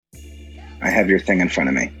I have your thing in front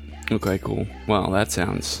of me. Okay, cool. Well, that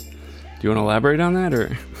sounds... Do you want to elaborate on that,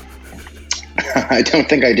 or...? I don't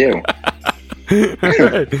think I do. All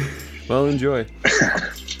right. Well, enjoy.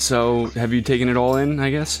 So, have you taken it all in, I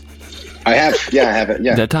guess? I have. Yeah, I have it.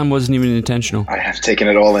 Yeah. That time wasn't even intentional. I have taken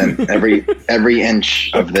it all in. Every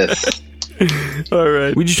inch of this. All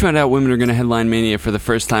right. We just found out women are going to headline Mania for the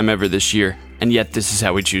first time ever this year, and yet this is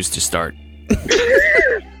how we choose to start.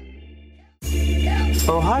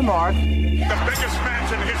 Oh, hi, Mark. The biggest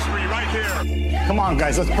match in history right here. Come on,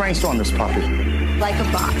 guys, let's brainstorm this puppy. Like a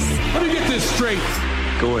boss. Let me get this straight.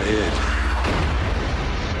 Go ahead.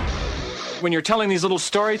 When you're telling these little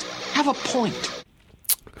stories, have a point.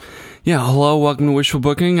 Yeah, hello, welcome to Wishful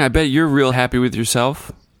Booking. I bet you're real happy with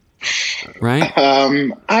yourself, right?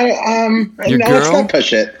 Let's not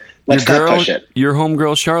push it. Let's not push it. Your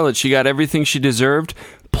homegirl Charlotte, she got everything she deserved,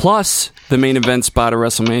 plus the main event spot of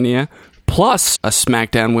WrestleMania, plus a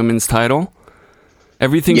SmackDown Women's title.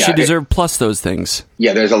 Everything she deserved, plus those things.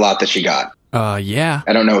 Yeah, there's a lot that she got. Yeah.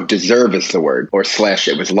 I don't know if deserve is the word, or /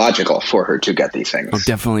 it was logical for her to get these things. Oh,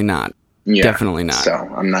 definitely not. Yeah, definitely not. So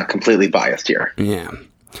I'm not completely biased here. Yeah.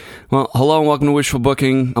 Well, hello and welcome to Wishful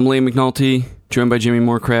Booking. I'm Liam McNulty, joined by Jimmy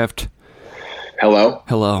Morecraft. Hello.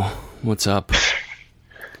 Hello. What's up?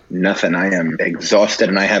 Nothing. I am exhausted,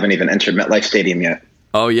 and I haven't even entered MetLife Stadium yet.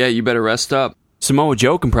 Oh, yeah, you better rest up. Samoa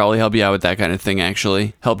Joe can probably help you out with that kind of thing,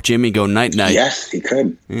 actually. Help Jimmy go night-night. Yes, he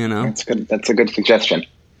could. You know? That's good. That's a good suggestion.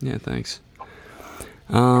 Yeah, thanks.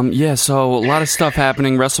 So a lot of stuff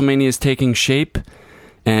happening. WrestleMania is taking shape.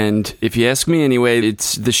 And if you ask me anyway,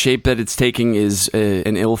 it's the shape that it's taking is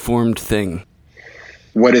an ill-formed thing.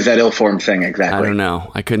 What is that ill-formed thing exactly? I don't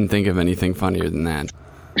know. I couldn't think of anything funnier than that.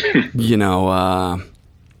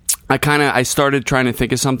 I started trying to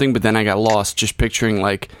think of something, but then I got lost just picturing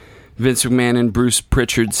like Vince McMahon and Bruce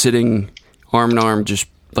Pritchard sitting arm in arm, just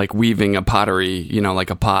like weaving a pottery,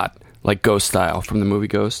 like a pot, like Ghost style from the movie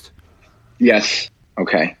Ghost. Yes.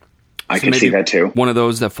 Okay. I can see that too. One of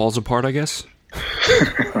those that falls apart, I guess.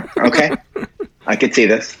 Okay. I could see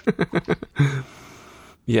this.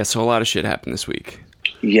 Yeah, so a lot of shit happened this week.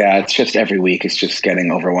 Yeah, it's just every week it's just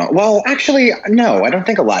getting overwhelmed. Well, actually, no, I don't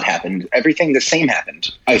think a lot happened. Everything the same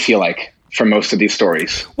happened, I feel like, for most of these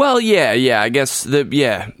stories. Well, yeah, I guess,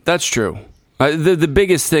 that's true. The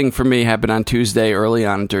biggest thing for me happened on Tuesday early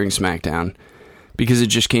on during SmackDown, because it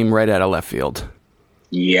just came right out of left field.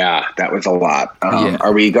 Yeah, that was a lot.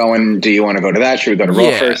 Are we going, do you want to go to that? Should we go to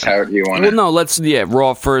Raw first? How do you want to? Well, no, let's,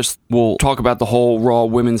 Raw first. We'll talk about the whole Raw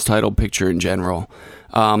women's title picture in general.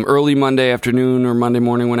 Early Monday afternoon or Monday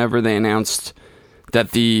morning, whenever, they announced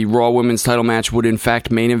that the Raw women's title match would in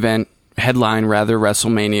fact headline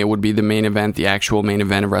WrestleMania, would be the main event, the actual main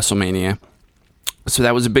event of WrestleMania. So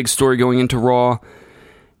that was a big story going into Raw.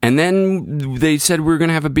 And then they said we were going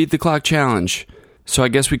to have a Beat the Clock challenge. So I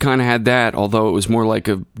guess we kind of had that, although it was more like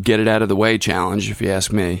a get it out of the way challenge, if you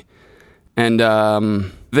ask me. And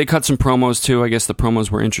they cut some promos too. I guess the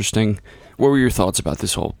promos were interesting. What were your thoughts about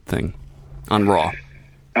this whole thing on Raw?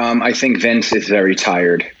 I think Vince is very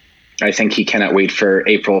tired. I think he cannot wait for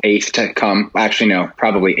April 8th to come. Actually, no,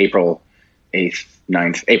 probably April 8th,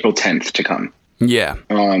 9th, April 10th to come. Yeah.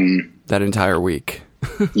 That entire week.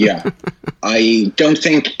 Yeah. I don't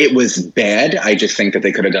think it was bad. I just think that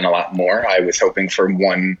they could have done a lot more. I was hoping for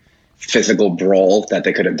one physical brawl that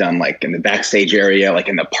they could have done, like in the backstage area, like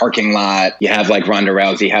in the parking lot. You have like Ronda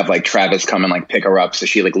Rousey, have like Travis come and like pick her up, so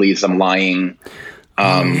she like leaves them lying.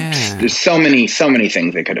 There's so many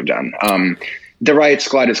things they could have done. The Riot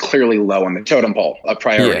Squad is clearly low on the totem pole of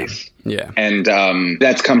priorities. Yeah. And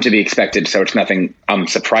that's come to be expected, so it's nothing I'm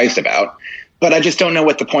surprised about. But I just don't know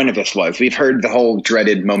what the point of this was. We've heard the whole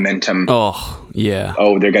dreaded momentum. Oh, yeah.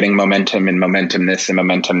 Oh, they're getting momentum and momentum this and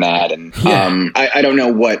momentum that. And I don't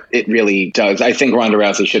know what it really does. I think Ronda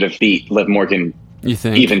Rousey should have beat Liv Morgan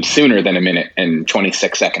even sooner than a minute and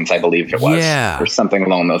 26 seconds, I believe it was. Yeah. Or something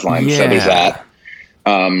along those lines. Yeah. So there's that.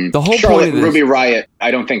 The whole Charlotte, point of this... Ruby Riott,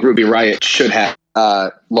 I don't think Ruby Riott should have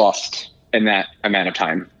lost in that amount of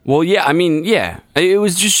time. Well, yeah, I mean, yeah. It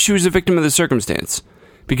was just she was a victim of the circumstance.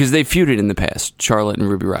 Because they feuded in the past, Charlotte and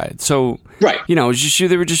Ruby Riott. So, right. It was just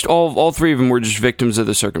they were just all three of them were just victims of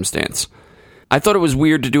the circumstance. I thought it was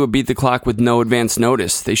weird to do a Beat the Clock with no advance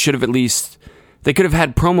notice. They should have they could have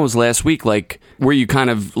had promos last week, like where you kind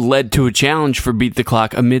of led to a challenge for Beat the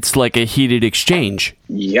Clock amidst like a heated exchange.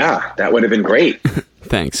 Yeah, that would have been great.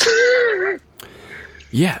 Thanks.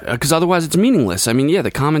 Yeah, because otherwise it's meaningless. I mean, yeah,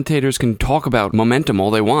 the commentators can talk about momentum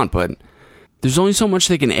all they want, but there's only so much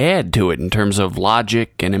they can add to it in terms of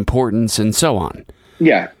logic and importance and so on.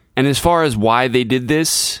 Yeah. And as far as why they did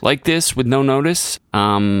this like this with no notice,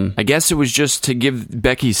 I guess it was just to give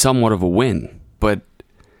Becky somewhat of a win. But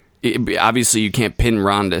obviously you can't pin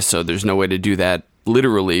Ronda, so there's no way to do that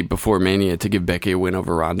literally before Mania to give Becky a win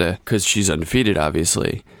over Ronda because she's undefeated,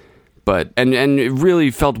 obviously. But and it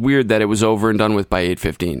really felt weird that it was over and done with by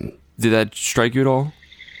 8:15. Did that strike you at all?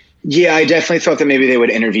 Yeah, I definitely thought that maybe they would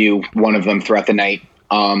interview one of them throughout the night,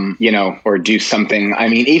 or do something. I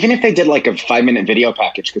mean, even if they did like a 5-minute video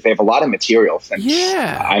package, because they have a lot of material since,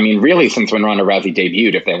 really since when Ronda Rousey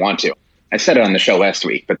debuted, if they want to. I said it on the show last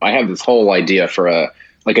week, but I have this whole idea for a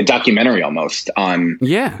documentary almost on,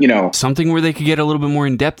 something where they could get a little bit more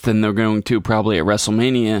in depth than they're going to probably at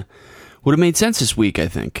WrestleMania would have made sense this week, I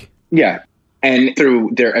think. Yeah. And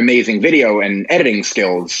through their amazing video and editing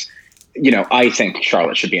skills, I think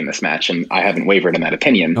Charlotte should be in this match, and I haven't wavered in that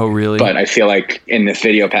opinion. Oh, really? But I feel like in this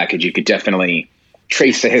video package, you could definitely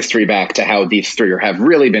trace the history back to how these three have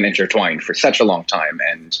really been intertwined for such a long time.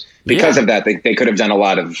 And because of that, they could have done a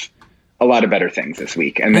lot of better things this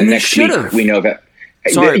week. And then next week, we know that.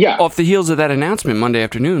 Sorry, off the heels of that announcement Monday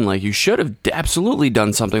afternoon, you should have absolutely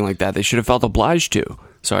done something like that. They should have felt obliged to.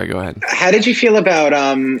 Sorry, go ahead. How did you feel about,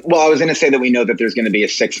 I was going to say that we know that there's going to be a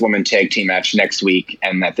 6-woman tag team match next week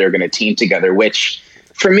and that they're going to team together, which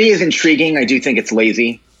for me is intriguing. I do think it's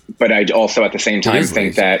lazy, but I also at the same time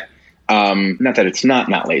think that, not that it's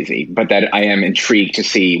not lazy, but that I am intrigued to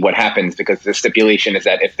see what happens, because the stipulation is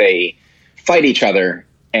that if they fight each other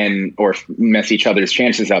or mess each other's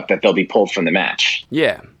chances up, that they'll be pulled from the match.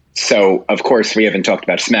 Yeah. So, of course, we haven't talked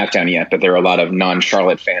about SmackDown yet, but there are a lot of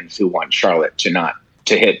non-Charlotte fans who want Charlotte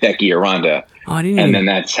to hit Becky or Ronda. Then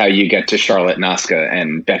that's how you get to Charlotte and Asuka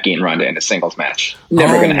and Becky and Ronda in a singles match.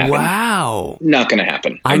 Never going to happen. Wow. Not going to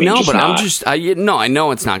happen. I know, but I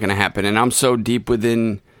know it's not going to happen. And I'm so deep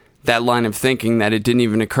within that line of thinking that it didn't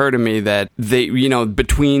even occur to me that they,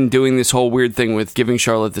 between doing this whole weird thing with giving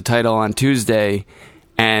Charlotte the title on Tuesday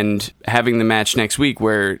and having the match next week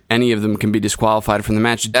where any of them can be disqualified from the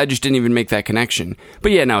match, I just didn't even make that connection.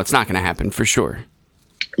 But yeah, no, it's not going to happen for sure.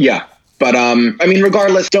 Yeah. But,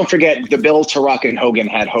 regardless, don't forget the bill to Rock and Hogan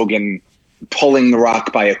had Hogan pulling the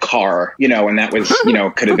Rock by a car, and that was,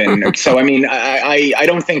 could have been. So, I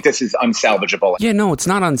don't think this is unsalvageable. Yeah, no, it's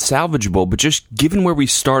not unsalvageable, but just given where we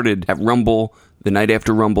started at Rumble, the night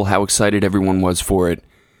after Rumble, how excited everyone was for it,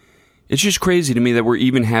 it's just crazy to me that we're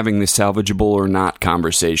even having this salvageable or not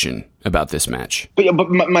conversation about this match. But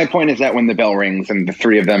my point is that when the bell rings and the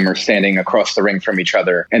three of them are standing across the ring from each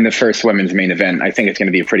other in the first women's main event, I think it's going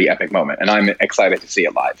to be a pretty epic moment, and I'm excited to see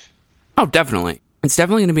it live. Oh, definitely. It's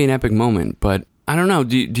definitely going to be an epic moment, but I don't know.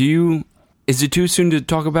 Do you? Is it too soon to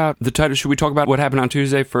talk about the title? Should we talk about what happened on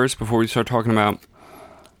Tuesday first before we start talking about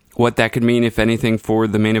what that could mean, if anything, for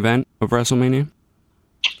the main event of WrestleMania?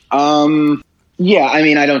 Yeah,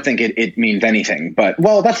 I don't think it means anything, but,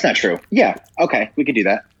 that's not true. Yeah, okay, we could do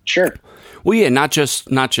that. Sure. Well, yeah, not just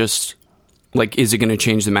is it going to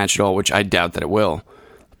change the match at all, which I doubt that it will.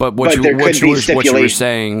 But what you were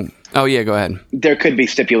saying... Oh, yeah, go ahead. There could be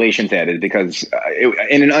stipulations added because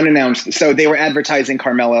in an unannounced... So they were advertising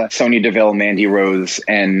Carmella, Sonya Deville, Mandy Rose,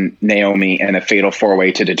 and Naomi in a fatal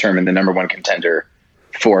 4-way to determine the number one contender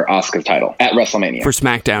for Asuka's title at WrestleMania. For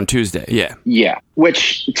SmackDown Tuesday, yeah. Yeah,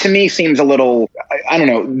 which to me seems a little... I don't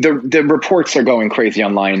know. The reports are going crazy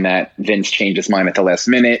online that Vince changed his mind at the last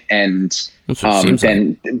minute, and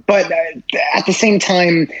but at the same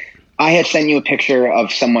time, I had sent you a picture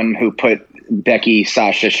of someone who put Becky,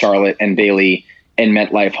 Sasha, Charlotte, and Bayley in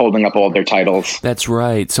MetLife holding up all their titles. That's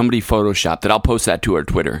right. Somebody photoshopped it. I'll post that to our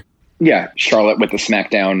Twitter. Yeah, Charlotte with the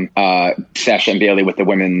SmackDown, Sasha and Bayley with the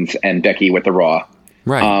women's, and Becky with the Raw.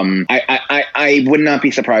 Right. I would not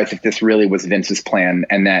be surprised if this really was Vince's plan,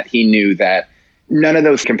 and that he knew that none of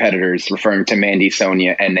those competitors, referring to Mandy,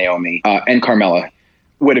 Sonya, and Naomi, and Carmella,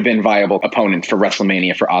 would have been viable opponents for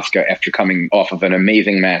WrestleMania for Asuka after coming off of an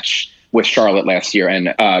amazing match with Charlotte last year,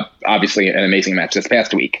 and obviously an amazing match this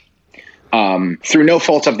past week, through no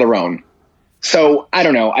fault of their own. So I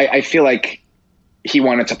don't know. I feel like he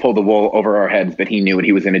wanted to pull the wool over our heads, but he knew what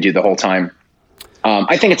he was going to do the whole time.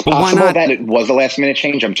 I think it's possible that it was a last-minute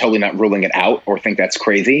change. I'm totally not ruling it out or think that's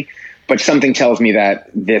crazy. But something tells me that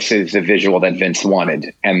this is a visual that Vince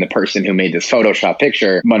wanted, and the person who made this Photoshop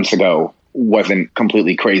picture months ago wasn't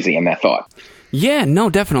completely crazy in that thought. Yeah, no,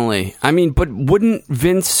 definitely. But wouldn't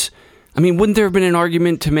there have been an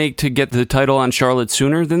argument to make to get the title on Charlotte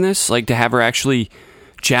sooner than this? To have her actually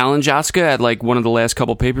challenge Asuka at, one of the last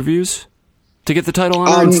couple pay-per-views? To get the title on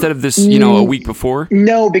her instead of this, a week before?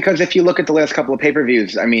 No, because if you look at the last couple of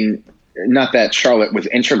pay-per-views, not that Charlotte was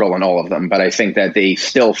integral in all of them, but I think that they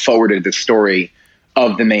still forwarded the story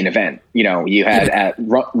of the main event. You know, you had at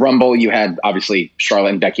Rumble, you had obviously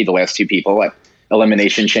Charlotte and Becky, the last two people. At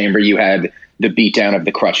Elimination Chamber, you had the beatdown of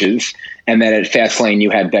the crutches. And then at Fastlane, you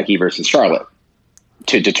had Becky versus Charlotte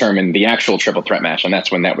to determine the actual triple threat match. And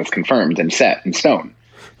that's when that was confirmed and set in stone.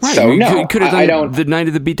 Right. So, you could have done the night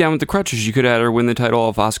of the beatdown with the crutches. You could have had her win the title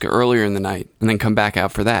off Asuka earlier in the night and then come back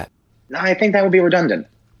out for that. No, I think that would be redundant.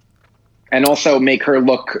 And also make her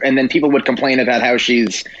look, and then people would complain about how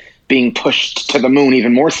she's being pushed to the moon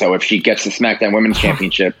even more so if she gets the SmackDown Women's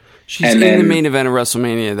Championship. She's in the main event of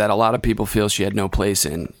WrestleMania that a lot of people feel she had no place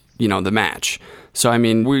in, you know, the match. So, I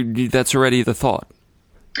mean, that's already the thought.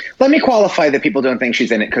 Let me qualify that people don't think she's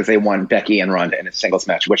in it because they won Becky and Ronda in a singles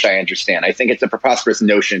match, which I understand. I think it's a preposterous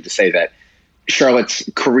notion to say that Charlotte's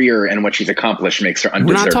career and what she's accomplished makes her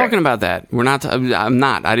undeserving. We're not talking about that. I'm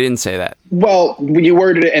not. I didn't say that. Well, you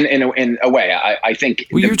worded it in a way. I think.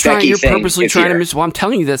 Well, you're purposely trying to miss. Well, I'm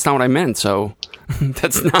telling you that's not what I meant. So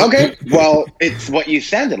that's not okay. Well, it's what you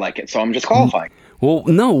sounded like it. So I'm just qualifying. Well,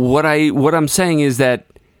 no. What I'm saying is that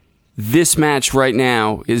this match right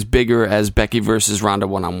now is bigger as Becky versus Ronda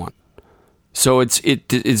 1-on-1. So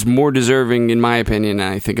it's more deserving, in my opinion, and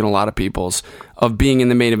I think in a lot of people's, of being in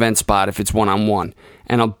the main event spot if it's 1-on-1.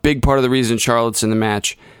 And a big part of the reason Charlotte's in the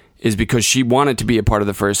match is because she wanted to be a part of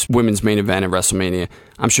the first women's main event at WrestleMania.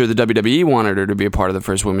 I'm sure the WWE wanted her to be a part of the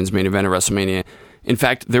first women's main event at WrestleMania. In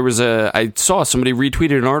fact, I saw somebody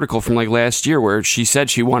retweeted an article from like last year where she said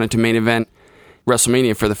she wanted to main event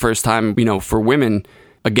WrestleMania for the first time, you know, for women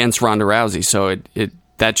against Ronda Rousey. So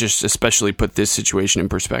that just especially put this situation in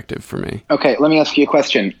perspective for me. Okay, let me ask you a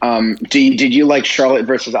question. Did you like Charlotte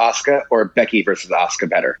versus Asuka or Becky versus Asuka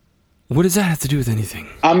better? What does that have to do with anything?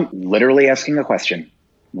 I'm literally asking a question.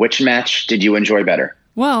 Which match did you enjoy better?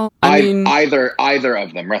 Well, I mean, either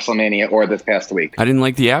of them, WrestleMania or this past week. I didn't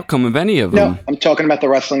like the outcome of any of them. No, I'm talking about the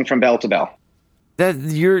wrestling from bell to bell.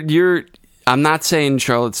 I'm not saying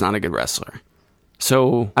Charlotte's not a good wrestler.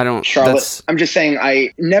 So I don't. Charlotte. I'm just saying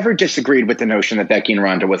I never disagreed with the notion that Becky and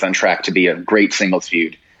Ronda was on track to be a great singles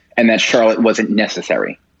feud, and that Charlotte wasn't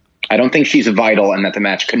necessary. I don't think she's vital, and that the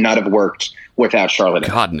match could not have worked without Charlotte.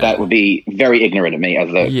 God, no. That would be very ignorant of me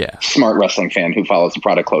as a smart wrestling fan who follows the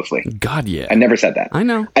product closely. God, yeah. I never said that. I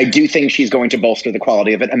know. I do think she's going to bolster the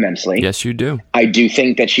quality of it immensely. Yes, you do. I do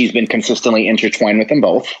think that she's been consistently intertwined with them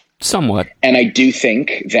both. Somewhat. And I do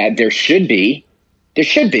think that there should be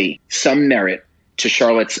some merit to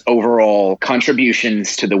Charlotte's overall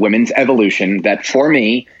contributions to the women's evolution that, for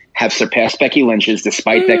me, have surpassed Becky Lynch's,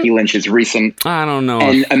 despite Becky Lynch's recent I don't know.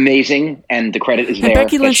 And amazing, and the credit is there.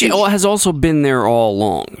 Becky Lynch has also been there all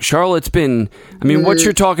along. Charlotte's been, I mean, what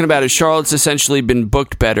you're talking about is Charlotte's essentially been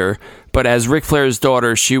booked better, but as Ric Flair's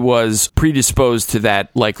daughter, she was predisposed to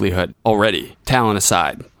that likelihood already, talent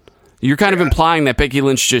aside. You're kind of implying that Becky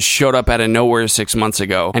Lynch just showed up out of nowhere 6 months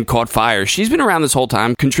ago and caught fire. She's been around this whole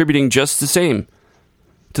time, contributing just the same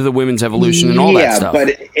to the women's evolution and all that stuff. Yeah,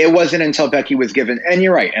 but it wasn't until Becky was given, and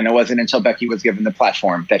you're right, and it wasn't until Becky was given the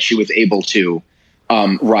platform that she was able to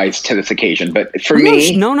rise to this occasion. But for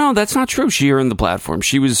me... No, that's not true. She earned the platform.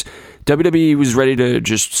 WWE was ready to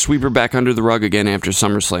just sweep her back under the rug again after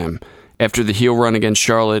SummerSlam. After the heel run against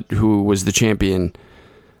Charlotte, who was the champion,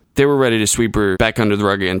 they were ready to sweep her back under the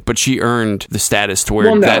rug again, but she earned the status to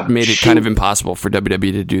where that made it kind of impossible for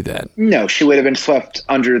WWE to do that. No, she would have been swept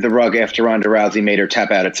under the rug after Ronda Rousey made her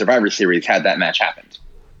tap out at Survivor Series had that match happened.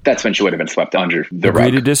 That's when she would have been swept under the rug.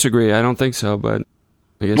 Agree to disagree. I don't think so, but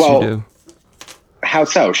I guess you do. How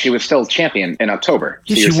so? She was still champion in October.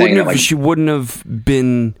 So she wouldn't have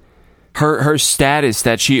been... Her status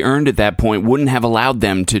that she earned at that point wouldn't have allowed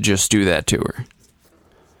them to just do that to her.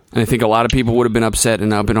 And I think a lot of people would have been upset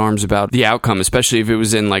and up in arms about the outcome, especially if it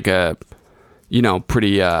was in like a,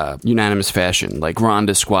 pretty unanimous fashion, like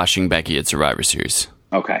Ronda squashing Becky at Survivor Series.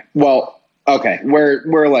 Okay. Well, okay.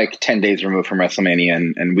 We're like 10 days removed from WrestleMania,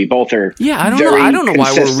 and we both are. Yeah, I don't know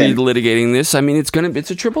why we're relitigating this. I mean,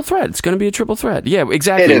 it's a triple threat. It's going to be a triple threat. Yeah,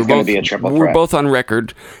 exactly. It is going to be a triple threat. We're both on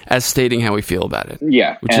record as stating how we feel about it.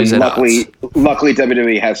 Yeah, and luckily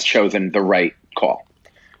WWE has chosen the right call.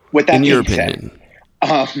 With that being said.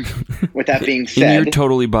 With that being said... In your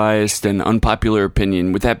totally biased and unpopular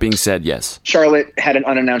opinion, with that being said, yes. Charlotte had an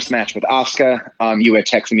unannounced match with Asuka. You had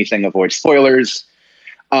texted me saying avoid spoilers,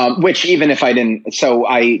 which even if I didn't... So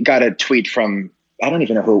I got a tweet from... I don't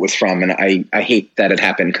even know who it was from, and I hate that it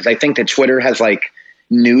happened, because I think that Twitter has like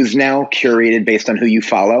news now curated based on who you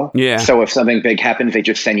follow. Yeah. So if something big happens, they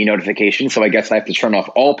just send you notifications. So I guess I have to turn off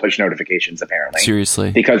all push notifications, apparently.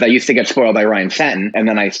 Seriously. Because I used to get spoiled by Ryan Satin, and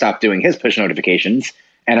then I stopped doing his push notifications,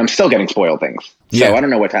 and I'm still getting spoiled things. So Yeah. I don't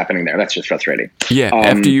know what's happening there. That's just frustrating. Yeah,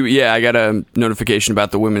 I got a notification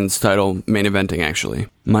about the women's title main eventing, actually,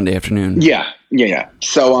 Monday afternoon. Yeah.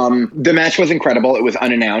 So the match was incredible. It was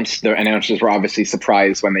unannounced. The announcers were obviously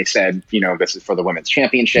surprised when they said, this is for the women's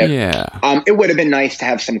championship. Yeah. It would have been nice to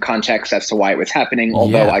have some context as to why it was happening,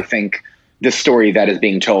 although Yeah. I think the story that is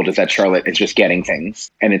being told is that Charlotte is just getting things,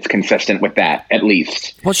 and it's consistent with that, at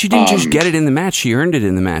least. Well, she didn't just get it in the match. She earned it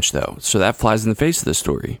in the match, though. So that flies in the face of the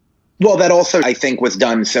story. Well, that also, I think, was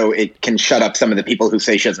done so it can shut up some of the people who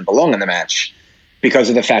say she doesn't belong in the match, because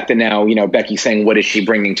of the fact that now, Becky's saying, what is she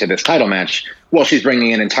bringing to this title match? Well, she's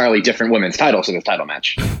bringing an entirely different women's title to this title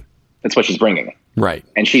match. That's what she's bringing. Right.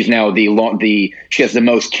 And she's now she has the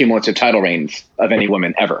most cumulative title reigns of any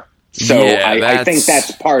woman ever. So Yeah, I think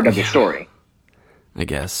that's part of the story. I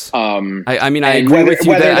guess. I and agree with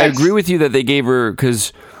you. whether I that's- agree with you that they gave her,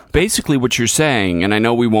 because basically what you're saying, and I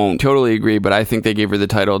know we won't totally agree, but I think they gave her the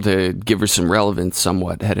title to give her some relevance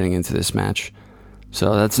somewhat heading into this match.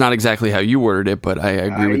 So that's not exactly how you worded it, but I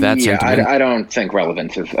agree with that sentiment. I don't think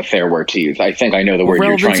relevance is a fair word to use. I think I know the word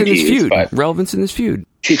you're Relevance trying in to this use, feud. but Relevance in this feud.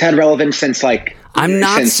 she's had relevance since I'm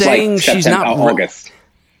not saying she's September, not August.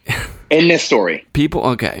 In this story, People,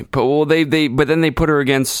 okay, but then they put her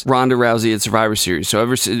against Ronda Rousey at Survivor Series.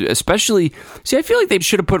 So especially, I feel like they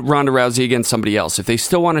should have put Ronda Rousey against somebody else if they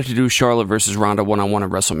still wanted to do Charlotte versus Ronda 1-on-1 at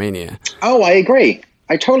WrestleMania. Oh, I agree.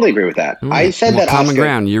 I totally agree with that. I said that common Asuka,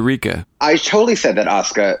 ground, Eureka. I totally said that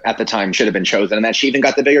Asuka at the time should have been chosen, and that she even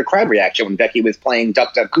got the bigger crowd reaction when Becky was playing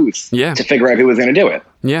Duck Duck Goose Yeah. to figure out who was going to do it.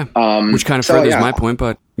 Yeah, which kind of so, furthers yeah. my point,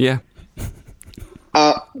 but yeah.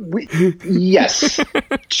 Yes,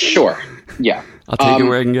 sure, yeah. I'll take it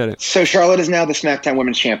where I can get it. So Charlotte is now the SmackDown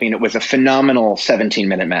Women's Champion. It was a phenomenal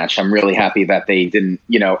 17-minute match. I'm really happy that they didn't,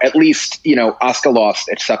 at least, Asuka lost.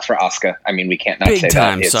 It sucks for Asuka. I mean, we can't not say Big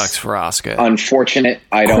time that. It's sucks for Asuka. unfortunate.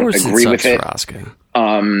 I don't agree with it. For Asuka.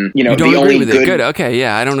 You don't the agree only with good, it. Good. Okay.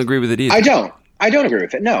 Yeah, I don't agree with it either. I don't agree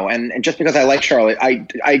with it. No. And just because I like Charlotte, I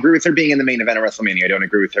agree with her being in the main event of WrestleMania. I don't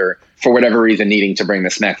agree with her for whatever reason needing to bring the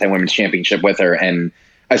SmackDown Women's Championship with her and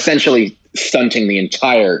essentially stunting the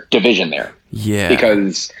entire division there. Yeah.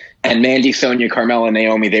 And Mandy, Sonya, Carmella,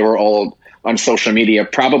 Naomi, they were all on social media,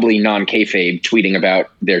 probably non-kayfabe, tweeting about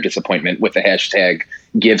their disappointment with the hashtag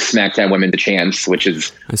Give SmackDown Women the Chance, which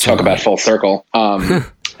is talk about full circle.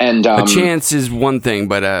 And a chance is one thing,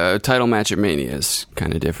 but a title match at Mania is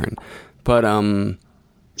kind of different. But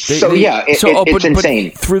it's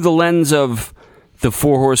insane. But through the lens of the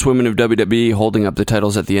four horsewomen of WWE holding up the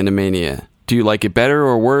titles at the end of Mania, do you like it better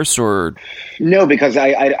or worse? Or no, because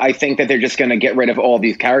I think that they're just going to get rid of all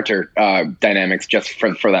these character dynamics just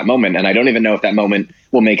for that moment, and I don't even know if that moment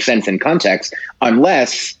will make sense in context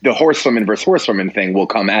unless the horsewoman versus horsewoman thing will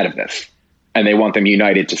come out of this, and they want them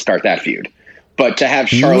united to start that feud. But to have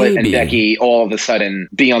Charlotte and Becky all of a sudden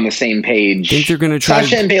be on the same page, think they're going to try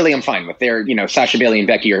Sasha and Bayley, I'm fine with. They're Sasha, Bayley, and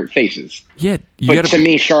Becky are faces. Yeah, but to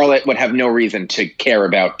me, Charlotte would have no reason to care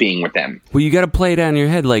about being with them. Well, you got to play it out in your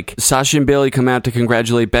head. Like Sasha and Bayley come out to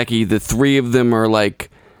congratulate Becky. The three of them are like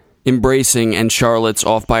embracing, and Charlotte's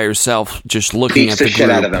off by herself, just looking Beats at the shit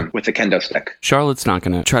group. out of them with the kendo stick. Charlotte's not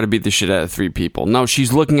going to try to beat the shit out of three people. No,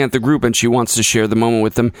 she's looking at the group and she wants to share the moment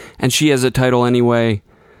with them, and she has a title anyway.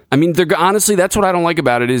 I mean, honestly, that's what I don't like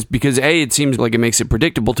about it, is because A, it seems like it makes it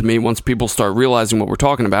predictable to me once people start realizing what we're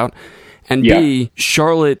talking about. And B,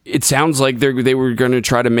 Charlotte, it sounds like they were going to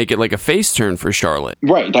try to make it like a face turn for Charlotte.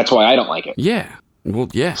 Right, that's why I don't like it. Yeah. Well,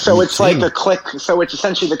 yeah. So it's like a click, so it's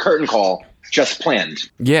essentially the curtain call, just planned.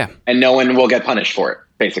 Yeah. And no one will get punished for it,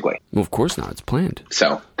 basically. Well, of course not. It's planned.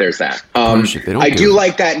 So there's that. I do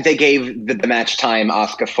like that they gave the match time.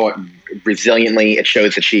 Asuka fought resiliently. It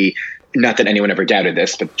shows that she... Not that anyone ever doubted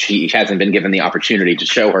this, but she hasn't been given the opportunity to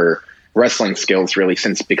show her wrestling skills really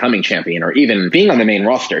since becoming champion or even being on the main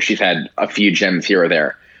roster. She's had a few gems here or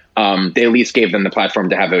there. They at least gave them the platform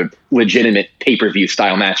to have a legitimate pay-per-view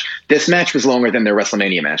style match. This match was longer than their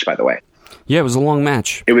WrestleMania match, by the way. Yeah, it was a long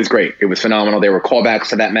match. It was great. It was phenomenal. There were callbacks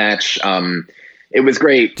to that match. It was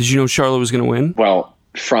great. Did you know Charlotte was going to win?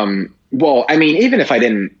 I mean, even if I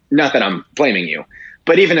didn't, not that I'm blaming you,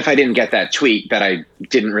 but even if I didn't get that tweet that I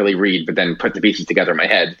didn't really read, but then put the pieces together in my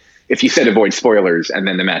head, if you said avoid spoilers and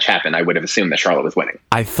then the match happened, I would have assumed that Charlotte was winning.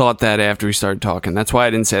 I thought that after we started talking. That's why I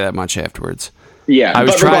didn't say that much afterwards. Yeah, I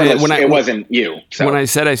was trying to, it wasn't you. So. When I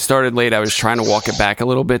said I started late, I was trying to walk it back a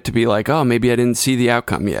little bit to be like, oh, maybe I didn't see the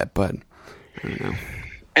outcome yet, but I don't know.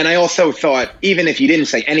 And I also thought, even if you didn't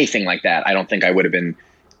say anything like that, I don't think I would have been...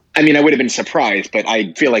 I mean, I would have been surprised, but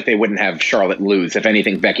I feel like they wouldn't have Charlotte lose. If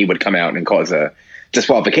anything, Becky would come out and cause a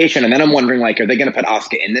disqualification. And then I'm wondering, like, are they going to put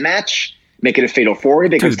Asuka in the match? make it a fatal 4-way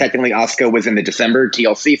because technically Asuka was in the December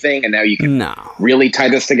TLC thing, and now you can really tie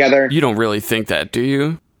this together. You don't really think that, do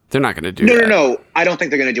you? They're not going to do that. No. I don't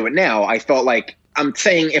think they're going to do it now. I thought like I'm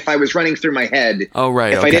saying if I was running through my head,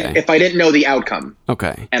 if I didn't know the outcome,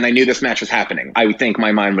 and I knew this match was happening, I would think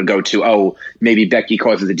my mind would go to maybe Becky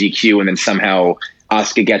causes a DQ and then somehow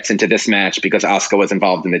Asuka gets into this match because Asuka was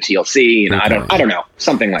involved in the TLC, and I don't know,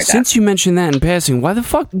 something like that. Since you mentioned that in passing, why the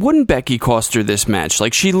fuck wouldn't Becky cost her this match?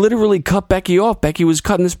 Like, she literally cut Becky off. Becky was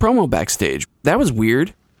cutting this promo backstage. That was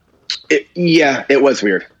weird. It was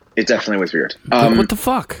weird. It definitely was weird. What the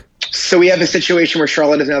fuck? So we have a situation where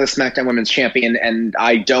Charlotte is now the SmackDown Women's Champion, and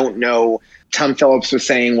I don't know. Tom Phillips was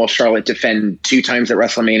saying, will Charlotte defend 2 times at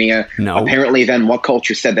WrestleMania? No. Apparently then What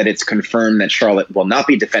Culture said that it's confirmed that Charlotte will not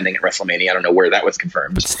be defending at WrestleMania. I don't know where that was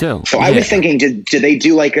confirmed. But still. So I was thinking, did they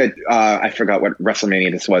do like I forgot what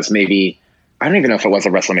WrestleMania this was. Maybe, I don't even know if it was a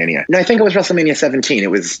WrestleMania. No, I think it was WrestleMania 17.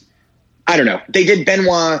 It was, I don't know. They did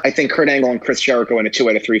Benoit, I think Kurt Angle and Chris Jericho in a 2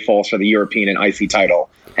 out of 3 falls for the European and IC title.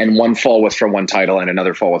 And 1 fall was for 1 title and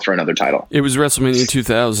another fall was for another title. It was WrestleMania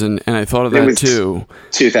 2000, and I thought of that too.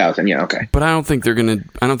 2000, yeah, okay. But I don't think they're gonna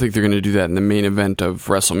do that in the main event of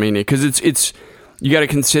WrestleMania, because it's you got to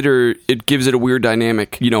consider it gives it a weird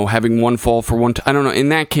dynamic. You know, having 1 fall for 1. I don't know. In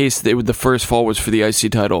that case, the first fall was for the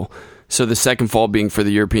IC title, so the second fall being for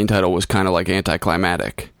the European title was kind of like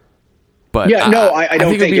anticlimactic. But yeah, I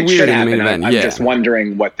don't think it should happen. I'm yeah. just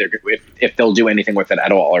wondering what if they'll do anything with it at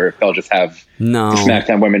all, or if they'll just have the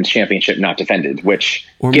SmackDown Women's Championship not defended. Which,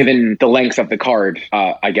 given the length of the card,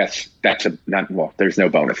 I guess that's there's no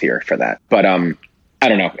bonus here for that. But I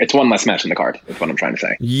don't know. It's 1 less match in the card. Is what I'm trying to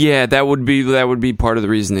say. Yeah, that would be part of the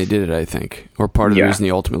reason they did it, I think, or part of the reason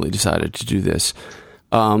they ultimately decided to do this.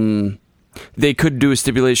 They could do a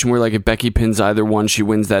stipulation where, like, if Becky pins either one, she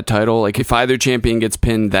wins that title. Like, if either champion gets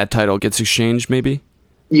pinned, that title gets exchanged, maybe?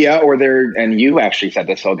 Yeah, and you actually said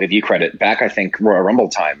this, so I'll give you credit. Back, I think, Royal Rumble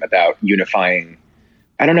time about unifying.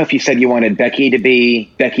 I don't know if you said you wanted Becky could be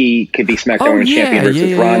SmackDown Women's Champion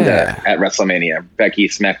versus Ronda at WrestleMania. Becky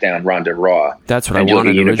SmackDown, Ronda Raw. That's what I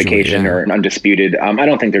wanted originally. Unification or an undisputed. I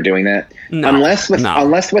don't think they're doing that. No, unless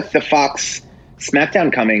with the Fox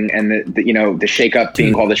SmackDown coming and the shakeup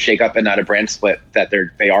being called a shakeup and not a brand split, that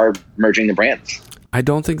they are merging the brands. I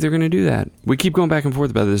don't think they're going to do that. We keep going back and forth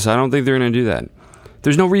about this. I don't think they're going to do that.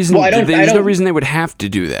 There's no reason. There's no reason they would have to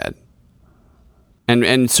do that.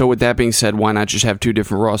 And so with that being said, why not just have 2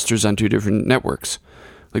 different rosters on 2 different networks?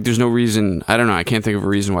 Like, there's no reason. I don't know. I can't think of a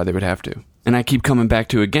reason why they would have to. And I keep coming back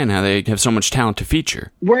to, again, how they have so much talent to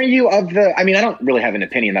feature. Were you I don't really have an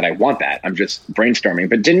opinion that I want that. I'm just brainstorming.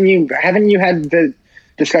 But haven't you had the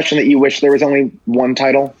discussion that you wish there was only 1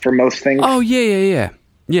 title for most things? Oh, yeah.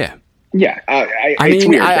 Yeah. I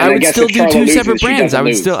would still do 2 separate brands. I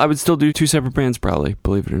would still do 2 separate brands, probably,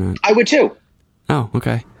 believe it or not. I would too. Oh,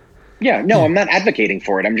 okay. Yeah, no, I'm not advocating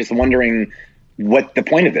for it. I'm just wondering what the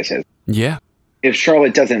point of this is. Yeah. If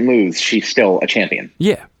Charlotte doesn't lose, she's still a champion.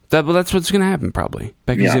 Yeah. That's what's going to happen, probably.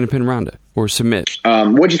 Becky's going to pin Ronda or submit.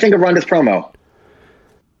 What'd you think of Ronda's promo?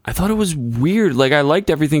 I thought it was weird. Like, I liked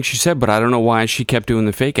everything she said, but I don't know why she kept doing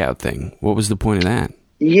the fake out thing. What was the point of that?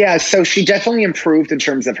 Yeah, so she definitely improved in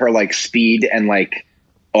terms of her, like, speed and, like,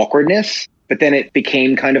 awkwardness. But then it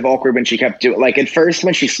became kind of awkward when she kept doing... Like, at first,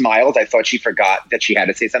 when she smiled, I thought she forgot that she had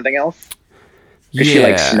to say something else. Because she,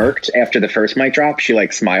 like, smirked after the first mic drop. She,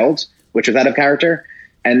 like, smiled, which was out of character.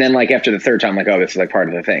 And then, like, after the third time, like, oh, this is, like, part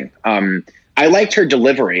of the thing. I liked her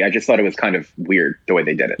delivery. I just thought it was kind of weird the way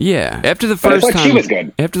they did it. Yeah. After the first time... she was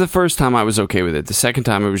good. After the first time, I was okay with it. The second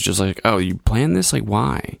time, it was just like, oh, you planned this? Like,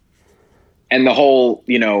 why? And the whole,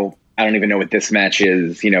 I don't even know what this match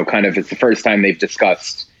is, kind of, it's the first time they've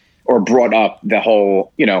discussed or brought up the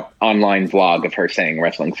whole, online vlog of her saying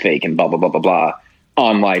wrestling's fake and blah, blah, blah, blah, blah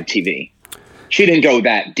on live TV. She didn't go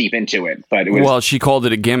that deep into it, but it was... Well, she called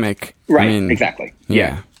it a gimmick. Right, exactly.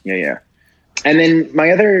 Yeah. And then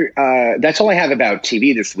my other... that's all I have about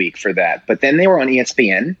TV this week for that. But then they were on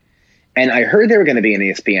ESPN, and I heard they were going to be on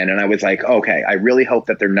ESPN, and I was like, okay, I really hope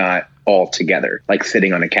that they're not all together, like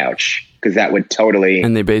sitting on a couch, because that would totally...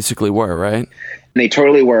 And they basically were, right? They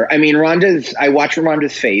totally were. I mean, I watched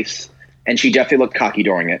Ronda's face, and she definitely looked cocky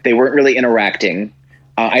during it. They weren't really interacting.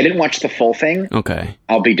 I didn't watch the full thing. Okay.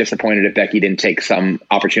 I'll be disappointed if Becky didn't take some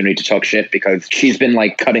opportunity to talk shit, because she's been,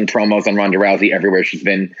 like, cutting promos on Ronda Rousey everywhere she's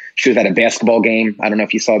been. She was at a basketball game. I don't know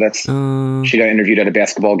if you saw this. She got interviewed at a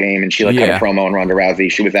basketball game, and she cut a promo on Ronda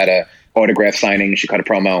Rousey. She was at a autograph signing. She cut a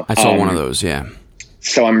promo. I saw one of those, yeah.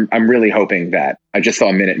 So I'm really hoping that... I just saw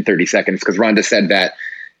 1 minute and 30 seconds, because Ronda said that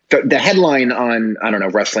the headline on, I don't know,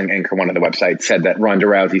 Wrestling Inc. or one of the websites said that Ronda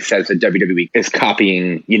Rousey says that WWE is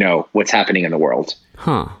copying, what's happening in the world.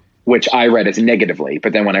 Huh. which I read as negatively.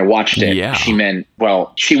 But then when I watched it, Yeah. she meant,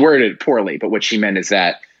 well, she worded it poorly, but what she meant is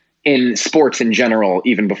that in sports in general,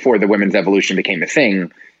 even before the women's evolution became a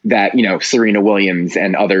thing, that, you know, Serena Williams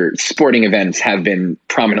and other sporting events have been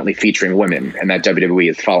prominently featuring women, and that WWE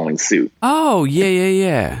is following suit. Oh,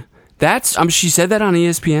 yeah. That's she said that on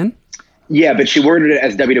ESPN? Yeah, but she worded it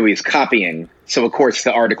as WWE's copying. So, of course,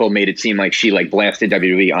 the article made it seem like she blasted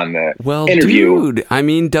WWE on the interview. Dude, I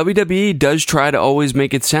mean, WWE does try to always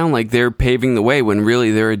make it sound like they're paving the way when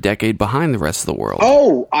really they're a decade behind the rest of the world.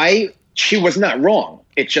 Oh, she was not wrong.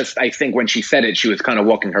 It's just, I think when she said it, she was kind of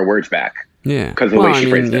walking her words back. Yeah. Because of the way she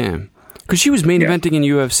phrased it. Yeah. Because she was main eventing in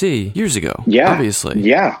UFC years ago. Yeah. Obviously.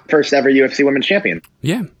 Yeah. First ever UFC women's champion.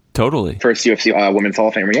 Yeah, totally. First UFC Women's Hall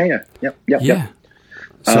of Famer. Yeah. Yeah.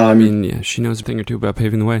 So, I mean, yeah, she knows a thing or two about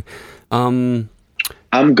paving the way. I'm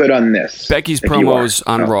good on this. Becky's promos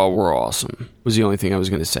on Raw were awesome, was the only thing I was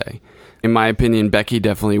going to say. In my opinion, Becky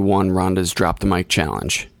definitely won Ronda's drop the mic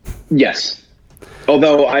challenge. Yes.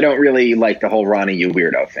 Although I don't really like the whole Ronnie, you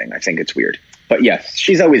weirdo thing. I think it's weird. But yes,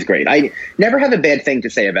 she's always great. I never have a bad thing to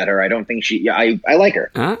say about her. I don't think I like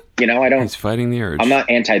her. Huh? You know, I don't. He's fighting the urge. I'm not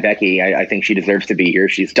anti-Becky. I think she deserves to be here.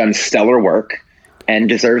 She's done stellar work and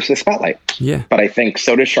deserves the spotlight. Yeah. But I think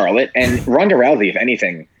so does Charlotte. And Ronda Rousey, if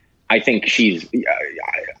anything, I think she's...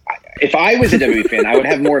 if I was a WWE fan, I would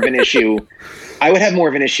have more of an issue...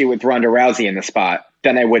 with Ronda Rousey in the spot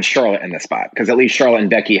than I would Charlotte in the spot. Because at least Charlotte and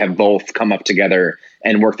Becky have both come up together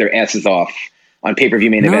and worked their asses off on pay-per-view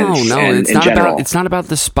main events. No, and it's in not general. it's not about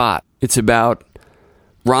the spot. It's about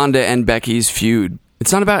Ronda and Becky's feud.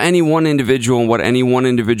 It's not about any one individual and what any one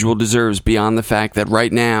individual deserves beyond the fact that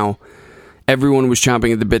right now everyone was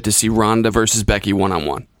chomping at the bit to see Ronda versus Becky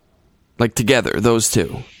one-on-one. Like together, those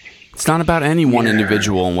two. It's not about any one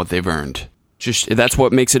individual and what they've earned. Just that's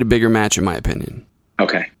what makes it a bigger match, in my opinion.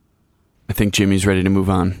 Okay. I think Jimmy's ready to move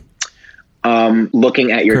on.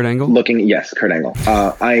 Looking at your Kurt Angle? Yes, Kurt Angle.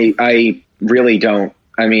 I really don't.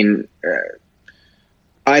 I mean,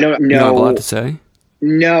 I don't know. You have a lot to say?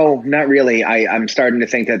 No, not really. I'm starting to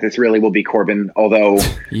think that this really will be Corbin. Although,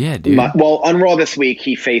 yeah, dude. On Raw this week,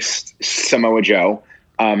 he faced Samoa Joe.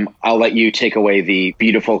 I'll let you take away the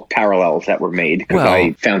beautiful parallels that were made because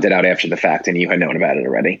I found it out after the fact and you had known about it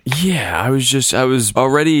already. Yeah, I was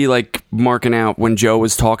already like marking out when Joe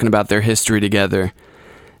was talking about their history together.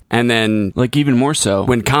 And then, like, even more so,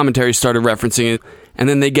 when commentary started referencing it, and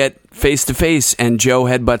then they get face-to-face, and Joe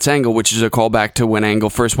headbutts Angle, which is a callback to when Angle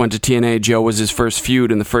first went to TNA. Joe was his first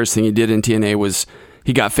feud, and the first thing he did in TNA was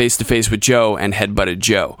he got face-to-face with Joe and headbutted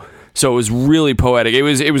Joe. So it was really poetic. It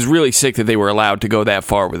was really sick that they were allowed to go that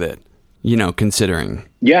far with it, you know, considering.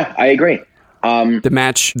 Yeah, I agree. The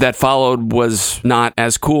match that followed was not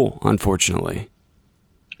as cool, unfortunately.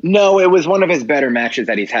 No, it was one of his better matches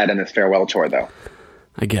that he's had in this farewell tour, though.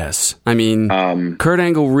 I guess. I mean, Kurt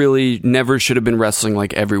Angle really never should have been wrestling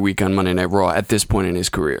like every week on Monday Night Raw at this point in his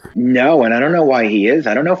career. No, and I don't know why he is.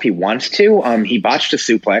 I don't know if he wants to. He botched a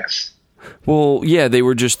suplex. Well, yeah, they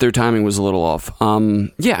were just, their timing was a little off.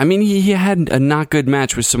 Yeah, I mean, he had a not good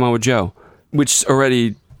match with Samoa Joe, which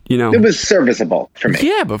already, you know. It was serviceable for me.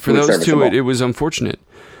 Yeah, but for those two, it was unfortunate.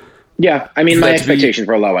 Yeah, I mean, my expectations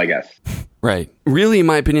were low, I guess. Right. Really, in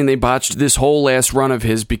my opinion, they botched this whole last run of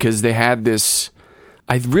his because they had this...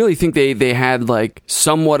 I really think they had like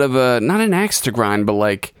somewhat of a, not an axe to grind, but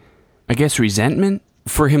like, I guess resentment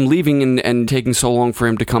for him leaving and taking so long for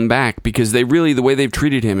him to come back because they really, the way they've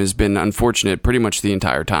treated him has been unfortunate pretty much the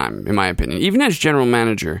entire time, in my opinion. Even as general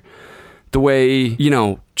manager, the way, you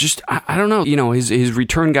know, just, I don't know, you know, his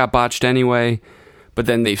return got botched anyway, but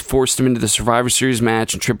then they forced him into the Survivor Series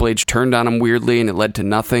match and Triple H turned on him weirdly and it led to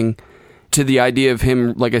nothing. To the idea of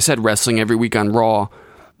him, like I said, wrestling every week on Raw,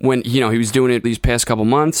 when, you know, he was doing it these past couple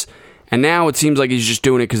months, and now it seems like he's just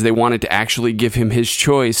doing it because they wanted to actually give him his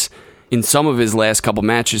choice in some of his last couple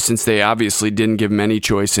matches, since they obviously didn't give him any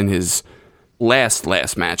choice in his last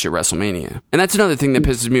match at WrestleMania. And that's another thing that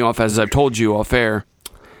pisses me off, as I've told you off air.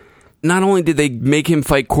 Not only did they make him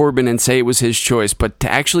fight Corbin and say it was his choice, but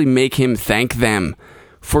to actually make him thank them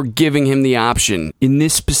for giving him the option in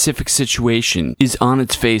this specific situation is on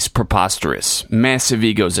its face preposterous. Massive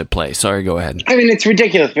egos at play. Sorry, go ahead. I mean, it's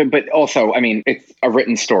ridiculous, but also, I mean, it's a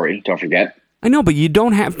written story, don't forget. I know, but you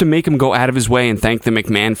don't have to make him go out of his way and thank the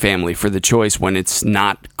McMahon family for the choice when it's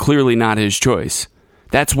clearly not his choice.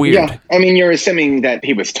 That's weird. Yeah, I mean, you're assuming that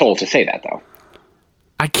he was told to say that, though.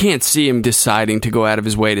 I can't see him deciding to go out of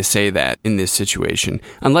his way to say that in this situation,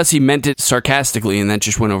 unless he meant it sarcastically and that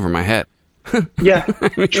just went over my head. Yeah,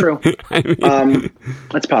 true.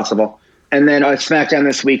 That's possible. And then SmackDown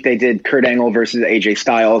this week, they did Kurt Angle versus AJ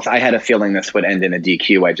Styles. I had a feeling this would end in a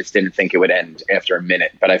DQ. I just didn't think it would end after a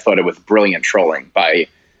minute, but I thought it was brilliant trolling by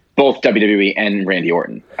both WWE and Randy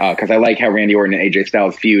Orton. Because I like how Randy Orton and AJ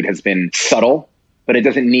Styles' feud has been subtle, but it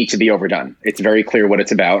doesn't need to be overdone. It's very clear what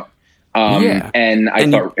it's about. And I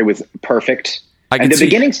thought it was perfect. And the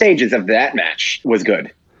beginning stages of that match was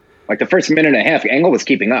good. Like the first minute and a half, Angle was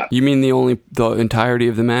keeping up. You mean the entirety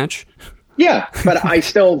of the match? Yeah, but I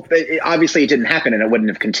still, obviously it didn't happen and it wouldn't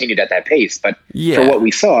have continued at that pace. But for what we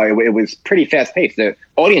saw, it was pretty fast paced. The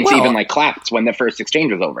audience even clapped when the first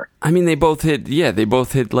exchange was over. I mean, they both hit,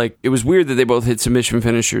 it was weird that they both hit submission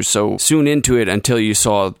finishers so soon into it until you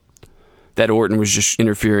saw that Orton was just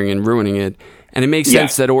interfering and ruining it. And it makes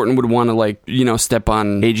sense that Orton would want to step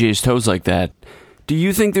on AJ's toes like that. Do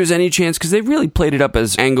you think there's any chance, because they really played it up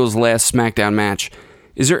as Angle's last SmackDown match,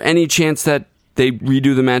 is there any chance that they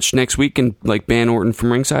redo the match next week and ban Orton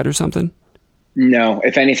from ringside or something? No.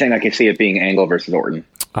 If anything, I could see it being Angle versus Orton.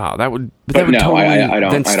 Oh, that would totally... I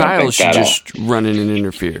don't. Then Styles should just run in and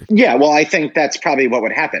interfere. Yeah, well, I think that's probably what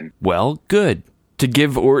would happen. Well, good. To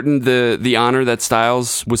give Orton the honor that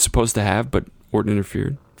Styles was supposed to have, but Orton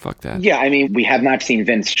interfered. Fuck that. Yeah, I mean, we have not seen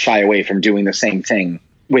Vince shy away from doing the same thing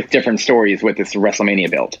with different stories with this WrestleMania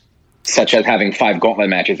build, such as having 5 gauntlet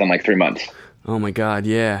matches in 3 months. Oh my God,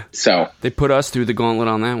 yeah. So they put us through the gauntlet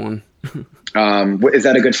on that one. Is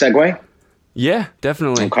that a good segue? Yeah,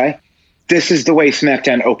 definitely. Okay. This is the way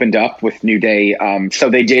SmackDown opened up with New Day. So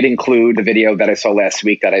they did include the video that I saw last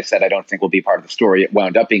week that I said I don't think will be part of the story. It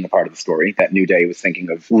wound up being a part of the story, that New Day was thinking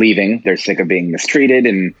of leaving. They're sick of being mistreated,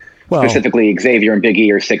 and specifically Xavier and Big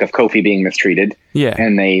E are sick of Kofi being mistreated. Yeah.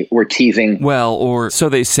 And they were teasing. Well, or so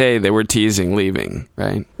they say, they were teasing leaving,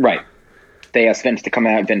 right? Right. They asked Vince to come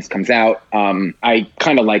out. Vince comes out. I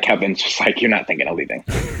kind of like how Vince was like, "You're not thinking of leaving."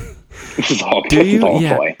 This is all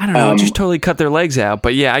boy. I don't know. Just totally cut their legs out.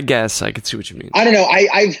 But yeah, I guess I could see what you mean. I don't know.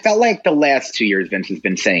 I felt like the last 2 years Vince has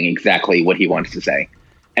been saying exactly what he wants to say.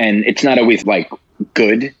 And it's not always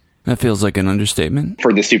good. That feels like an understatement.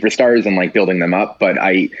 For the superstars and building them up. But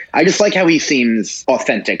I just like how he seems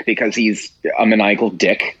authentic because he's a maniacal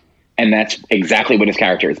dick. And that's exactly what his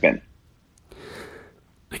character has been.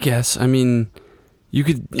 I guess. I mean, you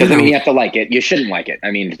could... Doesn't mean you have to like it. You shouldn't like it.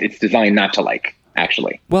 I mean, it's designed not to like,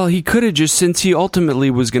 actually. Well, he could have just, since he ultimately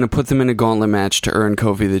was going to put them in a gauntlet match to earn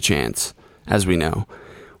Kofi the chance, as we know.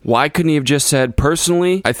 Why couldn't he have just said,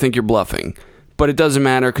 personally, I think you're bluffing, but it doesn't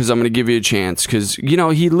matter because I'm going to give you a chance? Because,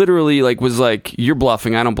 he literally was like, you're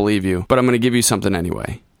bluffing, I don't believe you, but I'm going to give you something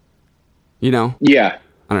anyway. Yeah.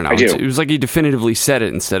 I don't know. It was like he definitively said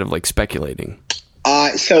it instead of speculating.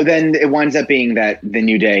 So then it winds up being that the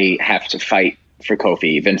New Day have to fight for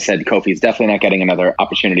Kofi. Vince said Kofi's definitely not getting another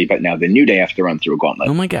opportunity, but now the New Day have to run through a gauntlet.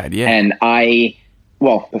 Oh my God, yeah. And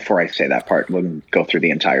before I say that part, we'll go through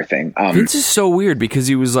the entire thing. Vince is so weird because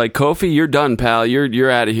he was like, Kofi, you're done, pal.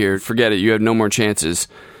 You're out of here. Forget it. You have no more chances.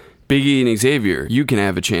 Big E and Xavier, you can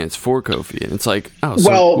have a chance for Kofi. And it's like,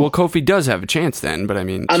 Kofi does have a chance then, but I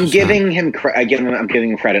mean... I'm giving him credit,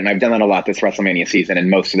 and I've done that a lot this WrestleMania season, and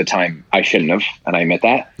most of the time I shouldn't have, and I admit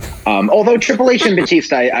that. Although Triple H and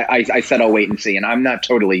Batista, I said I'll wait and see, and I'm not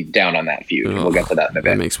totally down on that feud. We'll get to that in a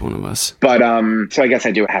bit. That makes one of us. But, so I guess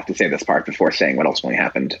I do have to say this part before saying what ultimately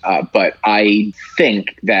happened. But I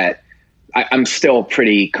think that I'm still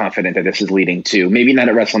pretty confident that this is leading to, maybe not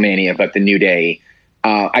at WrestleMania, but the New Day...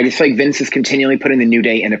 I just feel like Vince is continually putting the New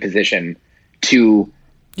Day in a position to...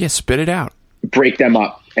 Yeah, spit it out. Break them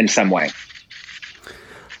up in some way.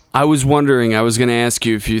 I was wondering, I was going to ask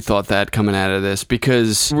you if you thought that coming out of this,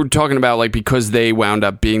 because we're talking about, because they wound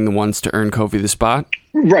up being the ones to earn Kofi the spot.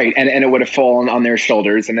 Right, and it would have fallen on their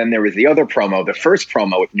shoulders. And then there was the other promo, the first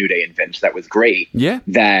promo with New Day and Vince, that was great. Yeah.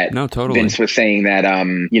 Totally. Vince was saying that,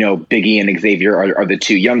 Big E and Xavier are the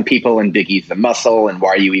two young people, and Big E's the muscle, and why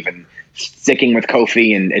are you even... sticking with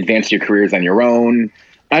Kofi and advance your careers on your own.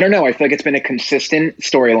 I don't know. I feel like it's been a consistent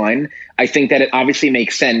storyline. I think that it obviously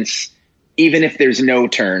makes sense, even if there's no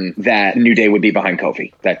turn, that New Day would be behind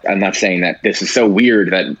Kofi. That I'm not saying that this is so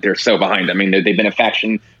weird that they're so behind. I mean, they've been a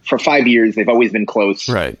faction for 5 years. They've always been close.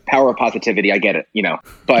 Right. Power of positivity. I get it,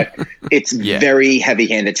 but it's very heavy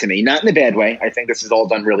handed to me, not in a bad way. I think this is all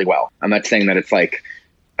done really well. I'm not saying that it's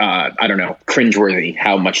I don't know, cringeworthy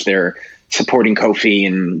how much they're supporting Kofi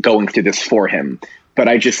and going through this for him. But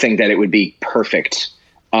I just think that it would be perfect.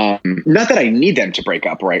 Not that I need them to break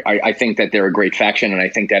up, right? I think that they're a great faction, and I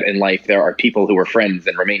think that in life there are people who are friends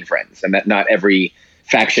and remain friends, and that not every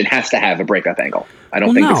faction has to have a breakup angle. I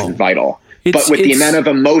don't think this is vital. But with the amount of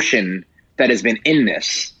emotion that has been in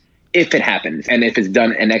this, if it happens, and if it's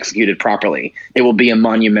done and executed properly, it will be a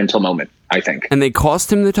monumental moment. I think. And they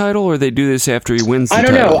cost him the title, or they do this after he wins the I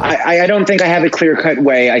don't title? know. I don't think I have a clear-cut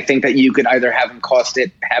way. I think that you could either have him cost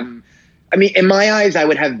it, have him... I mean, in my eyes, I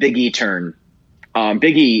would have Big E turn.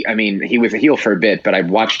 Big E, I mean, he was a heel for a bit, but I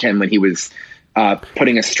watched him when he was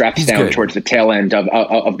putting his straps down towards the tail end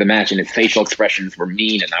of the match, and his facial expressions were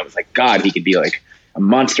mean, and I was like, God, he could be like a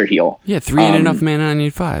monster heel. Yeah, 3 ain't enough, man. I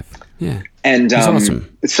need 5. Yeah. And he's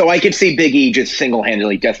awesome. So I could see Big E just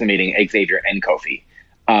single-handedly decimating Xavier and Kofi.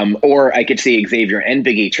 Or I could see Xavier and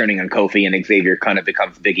Big E turning on Kofi, and Xavier kind of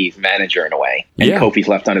becomes Big E's manager in a way. And Kofi's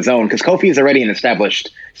left on his own, because Kofi is already an established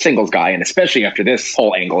singles guy, and especially after this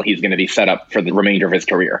whole angle, he's going to be set up for the remainder of his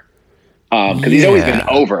career. Because he's always been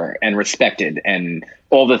over and respected, and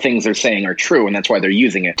all the things they're saying are true, and that's why they're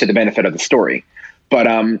using it to the benefit of the story. But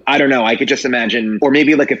I don't know. I could just imagine, or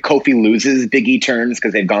maybe like if Kofi loses, Big E turns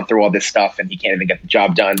because they've gone through all this stuff and he can't even get the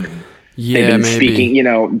job done. Yeah, they've been maybe. speaking,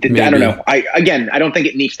 I don't know. I don't think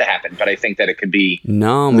it needs to happen, but I think that it could be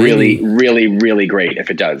really, really, really great if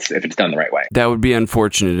it does, if it's done the right way. That would be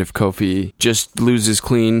unfortunate if Kofi just loses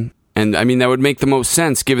clean. And I mean, that would make the most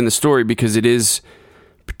sense given the story, because it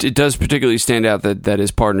does particularly stand out that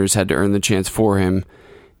his partners had to earn the chance for him.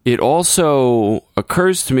 It also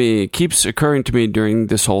keeps occurring to me during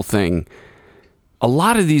this whole thing. A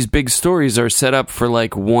lot of these big stories are set up for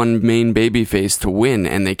like one main babyface to win,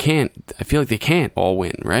 and I feel like they can't all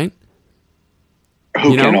win, right?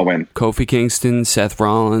 Who can all win? Kofi Kingston, Seth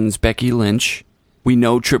Rollins, Becky Lynch. We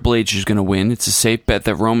know Triple H is going to win. It's a safe bet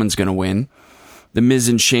that Roman's going to win. The Miz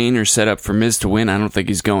and Shane are set up for Miz to win. I don't think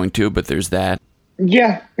he's going to, but there's that.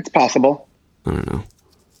 Yeah, it's possible. I don't know.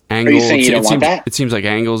 Angle, are you saying you don't want that? It seems like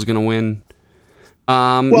Angle's going to win.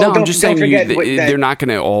 No, I'm just saying they're not going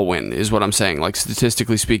to all win, is what I'm saying. Like,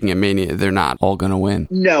 statistically speaking, at Mania, they're not all going to win.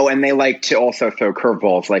 No, and they like to also throw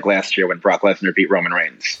curveballs, like last year when Brock Lesnar beat Roman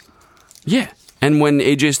Reigns. Yeah, and when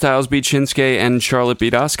AJ Styles beat Shinsuke and Charlotte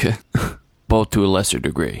beat Asuka. Both to a lesser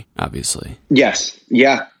degree, obviously. Yes,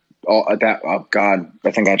 yeah. Oh, God,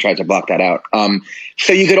 I think I tried to block that out.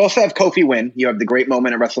 So you could also have Kofi win. You have the great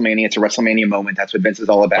moment at WrestleMania. It's a WrestleMania moment. That's what Vince is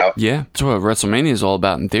all about. Yeah, that's what WrestleMania is all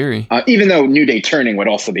about in theory. Even though New Day turning would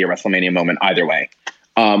also be a WrestleMania moment either way.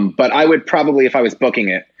 But I would probably, if I was booking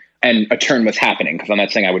it and a turn was happening, because I'm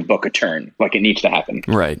not saying I would book a turn, like it needs to happen.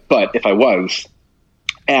 Right. But if I was...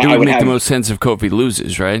 it would make the most sense if Kofi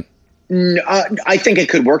loses, right? I think it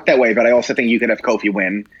could work that way, but I also think you could have Kofi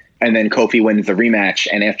win, and then Kofi wins the rematch,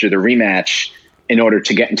 and after the rematch, in order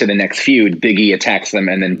to get into the next feud, Big E attacks them,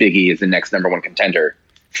 and then Big E is the next number one contender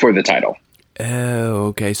for the title. Oh,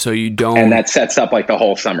 okay. So you don't... And that sets up like the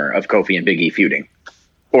whole summer of Kofi and Big E feuding.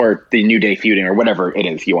 Or the New Day feuding, or whatever it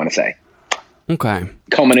is you want to say. Okay.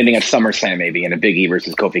 Culminating at SummerSlam, maybe, in a Big E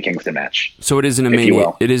versus Kofi Kingston match. So it isn't a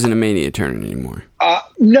Mania. It isn't a Mania tournament anymore.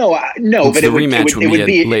 No, but the rematch would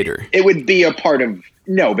be later. It would be a part of...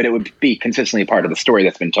 No, but it would be consistently part of the story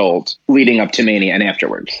that's been told leading up to Mania and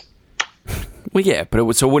afterwards. Well, yeah, but it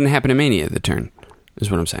wouldn't happen at Mania, the turn, is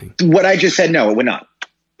what I'm saying. What I just said, no, it would not.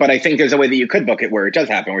 But I think there's a way that you could book it where it does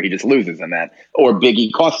happen, where he just loses in that, or Big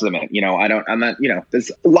E costs them it.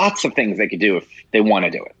 There's lots of things they could do if they want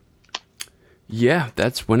to do it. Yeah,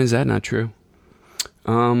 when is that not true?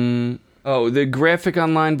 The graphic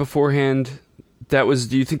online beforehand,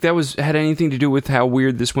 do you think that had anything to do with how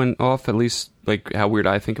weird this went off? At least, like, how weird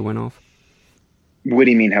I think it went off? What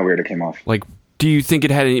do you mean how weird it came off? Like, do you think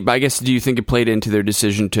it had any... I guess, do you think it played into their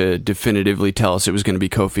decision to definitively tell us it was going to be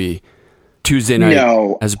Kofi Tuesday night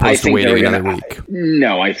as opposed to waiting another week?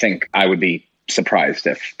 No, I think I would be surprised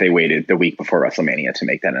if they waited the week before WrestleMania to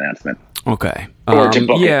make that announcement. Okay. Or to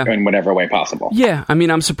book it in whatever way possible. Yeah, I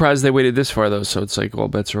mean, I'm surprised they waited this far, though, so it's like all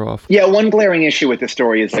bets are off. Yeah, one glaring issue with the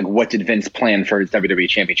story is, like, what did Vince plan for his WWE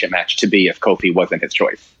Championship match to be if Kofi wasn't his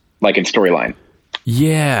choice? Like, in storyline.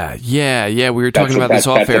 Yeah. We were talking about this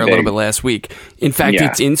off air a little bit last week. In fact,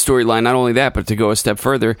 it's in storyline. Not only that, but to go a step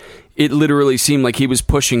further, it literally seemed like he was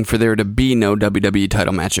pushing for there to be no WWE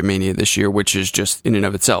title match at Mania this year, which is just in and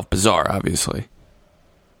of itself bizarre, obviously.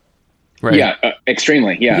 Right? Yeah,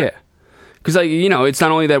 extremely, yeah. Because, it's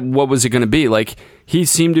not only that, what was it going to be? Like, he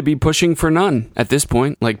seemed to be pushing for none at this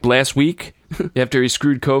point. Like, last week, after he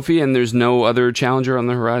screwed Kofi and there's no other challenger on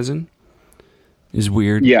the horizon, is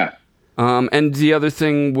weird. Yeah. And the other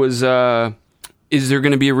thing was, is there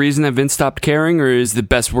going to be a reason that Vince stopped caring, or is the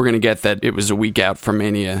best we're going to get that it was a week out from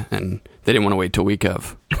Mania and they didn't want to wait till week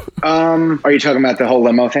of? Are you talking about the whole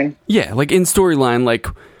limo thing? Yeah, like in storyline,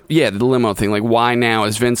 the limo thing. Like, why now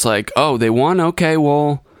is Vince like, oh, they won? Okay,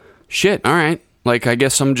 well, shit, all right. Like, I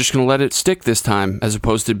guess I'm just going to let it stick this time, as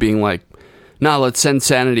opposed to being like, nah, let's send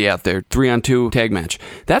Sanity out there, 3-on-2 tag match.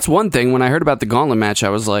 That's one thing. When I heard about the Gauntlet match, I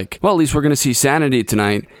was like, well, at least we're going to see Sanity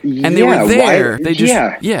tonight. And they were there. They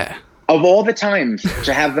just, yeah. Of all the times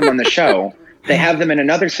to have them on the show, they have them in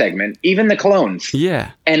another segment, even the Clones.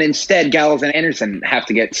 Yeah. And instead, Gallows and Anderson have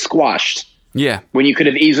to get squashed. Yeah. When you could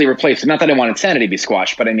have easily replaced them. Not that I wanted Sanity to be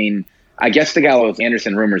squashed, but I mean, I guess the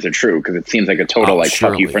Gallows-Anderson rumors are true because it seems like a total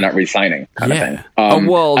fuck you for not re-signing kind of thing. I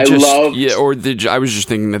was just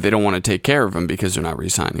thinking that they don't want to take care of him because they're not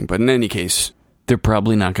re-signing. But in any case, they're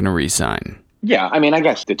probably not going to re-sign. Yeah, I mean, I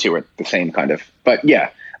guess the two are the same kind of. But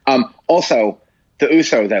yeah. Also, the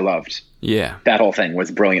Usos I loved. Yeah. That whole thing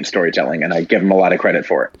was brilliant storytelling, and I give them a lot of credit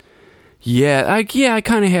for it. Yeah, I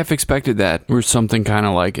kind of half expected that, or something kind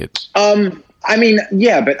of like it. I mean,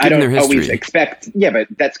 yeah, but Given I don't always expect. Yeah, but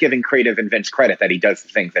that's giving creative and Vince credit that he does the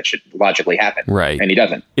things that should logically happen. Right. And he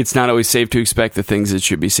doesn't. It's not always safe to expect the things that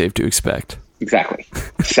should be safe to expect. Exactly.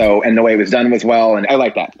 So, and the way it was done was well, and I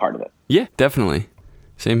like that part of it. Yeah, definitely.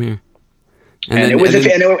 Same here. And it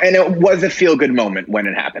was a feel good moment when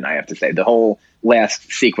it happened, I have to say. The whole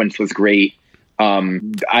last sequence was great.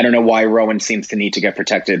 I don't know why Rowan seems to need to get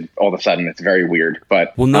protected all of a sudden. It's very weird.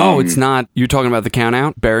 But well, no, it's not. You're talking about the count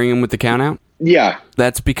out, burying him with the count out? Yeah.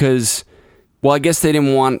 That's because, well, I guess they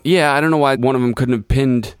didn't want, I don't know why one of them couldn't have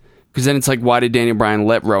pinned, because then it's like, why did Daniel Bryan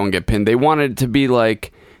let Rowan get pinned? They wanted it to be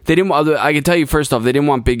like, they didn't, I can tell you first off, they didn't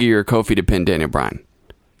want Big E or Kofi to pin Daniel Bryan.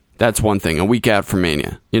 That's one thing, a week out from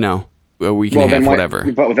Mania, a week and a half,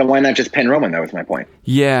 whatever. But then why not just pin Roman? That was my point.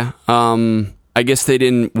 Yeah, I guess they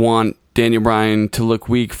didn't want Daniel Bryan to look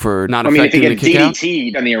weak for not affecting the kick out. If he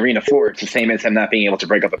gets DDT'd on the arena floor, it's the same as him not being able to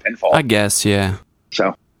break up a pinfall. I guess, yeah.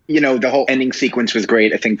 So, the whole ending sequence was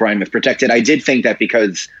great. I think Bryan was protected. I did think that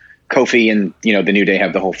because Kofi and, the New Day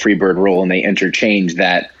have the whole Freebird rule and they interchange,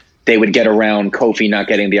 that they would get around Kofi not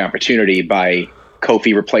getting the opportunity by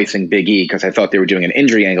Kofi replacing Big E, because I thought they were doing an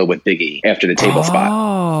injury angle with Big E after the table spot.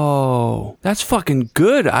 Oh, that's fucking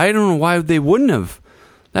good. I don't know why they wouldn't have.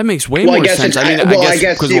 That makes way more sense. I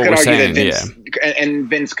guess you could argue that Vince, and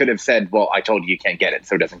Vince could have said, well, I told you can't get it,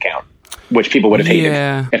 so it doesn't count, which people would have hated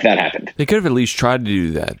if that happened. They could have at least tried to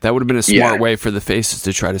do that. That would have been a smart way for the faces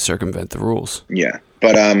to try to circumvent the rules. Yeah.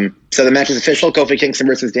 But so the match is official, Kofi Kingston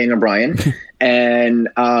versus Daniel Bryan. And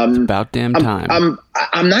it's about damn time.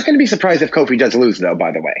 I'm not going to be surprised if Kofi does lose, though,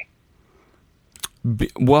 by the way.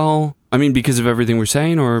 Well, I mean, because of everything we're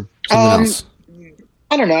saying, or something else?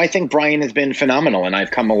 I don't know. I think Bryan has been phenomenal, and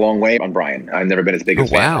I've come a long way on Bryan. I've never been as big as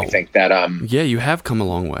him. I think that yeah, you have come a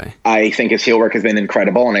long way. I think his heel work has been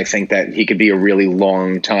incredible, and I think that he could be a really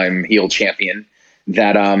long-time heel champion.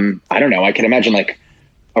 That I don't know. I can imagine like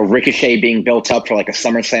a Ricochet being built up for like a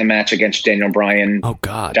SummerSlam match against Daniel Bryan. Oh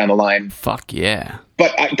God, down the line. Fuck yeah.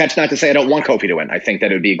 But that's not to say I don't want Kofi to win. I think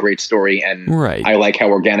that it would be a great story, and I like how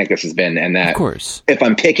organic this has been, and that of course, if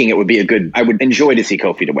I'm picking, it would be I would enjoy to see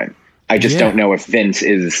Kofi to win. I just don't know if Vince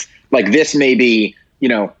is like this. Maybe,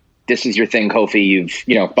 this is your thing, Kofi.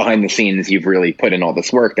 You've, behind the scenes, you've really put in all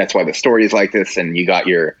this work. That's why the story is like this. And you got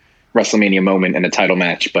your WrestleMania moment and a title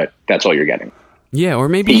match, but that's all you're getting. Yeah. Or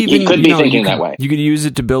maybe even, he could be thinking that way. You could use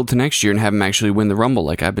it to build to next year and have him actually win the Rumble,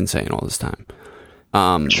 like I've been saying all this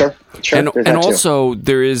time. Sure. And also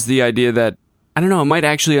there is the idea that, I don't know, it might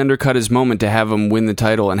actually undercut his moment to have him win the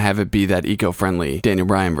title and have it be that eco-friendly Daniel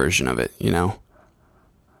Bryan version of it,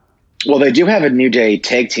 Well, they do have a New Day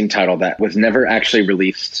tag team title that was never actually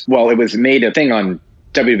released. Well, it was made a thing on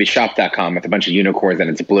WWEshop.com with a bunch of unicorns and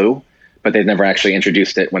it's blue, but they've never actually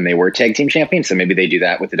introduced it when they were tag team champions. So maybe they do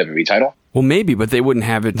that with the WWE title. Well, maybe, but they wouldn't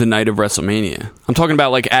have it the night of WrestleMania. I'm talking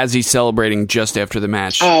about like as he's celebrating just after the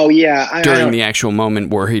match. Oh, yeah. During the actual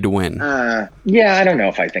moment were he to win. Yeah, I don't know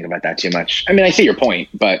if I think about that too much. I mean, I see your point,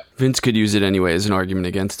 but Vince could use it anyway as an argument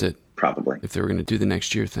against it. Probably. If they were going to do the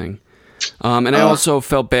next year thing. And I also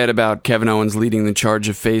felt bad about Kevin Owens leading the charge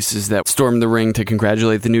of faces that stormed the ring to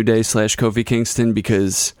congratulate the New Day / Kofi Kingston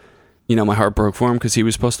because, my heart broke for him because he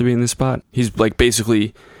was supposed to be in this spot. He's like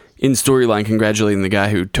basically in storyline congratulating the guy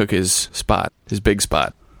who took his spot, his big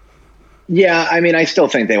spot. Yeah, I mean, I still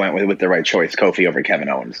think they went with the right choice, Kofi over Kevin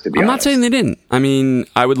Owens, to be honest. I'm not saying they didn't. I mean,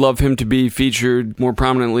 I would love him to be featured more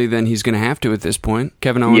prominently than he's going to have to at this point,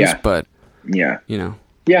 Kevin Owens, but, Yeah,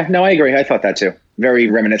 no, I agree. I thought that too.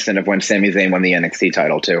 Very reminiscent of when Sami Zayn won the NXT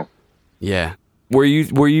title too. Yeah.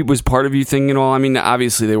 Was part of you thinking, well, I mean,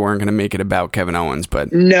 obviously they weren't going to make it about Kevin Owens,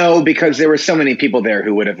 but... No, because there were so many people there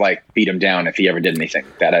who would have, beat him down if he ever did anything.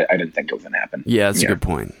 That I didn't think it was going to happen. Yeah, that's a good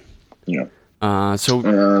point. Yeah. So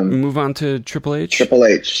we move on to Triple H? Triple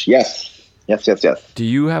H, yes. Yes. Do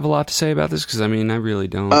you have a lot to say about this? Because, I mean, I really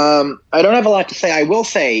don't. I don't have a lot to say. I will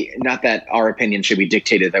say, not that our opinion should be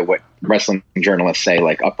dictated by what wrestling journalists say,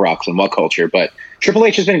 like Up Rocks and What Culture, but Triple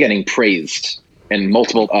H has been getting praised in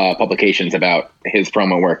multiple publications about his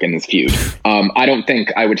promo work in this feud. I don't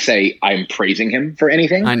think I would say I'm praising him for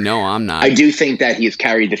anything. I know I'm not. I do think that he's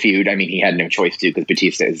carried the feud. I mean, he had no choice to because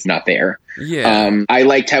Batista is not there. Yeah. I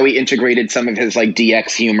liked how he integrated some of his like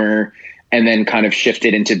DX humor and then kind of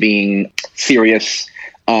shifted into being serious.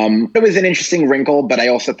 It was an interesting wrinkle, but I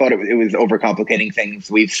also thought it was overcomplicating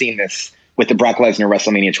things. We've seen this with the Brock Lesnar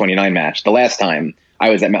WrestleMania 29 match. The last time I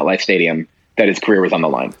was at MetLife Stadium, that his career was on the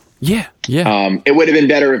line. Yeah. It would have been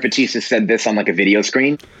better if Batista said this on like a video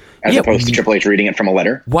screen as opposed to Triple H reading it from a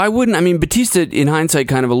letter. Why wouldn't? I mean, Batista, in hindsight,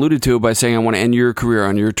 kind of alluded to it by saying, I want to end your career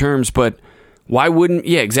on your terms, but why wouldn't?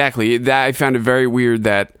 Yeah, exactly. That I found it very weird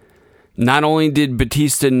that not only did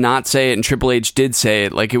Batista not say it and Triple H did say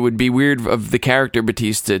it, like it would be weird of the character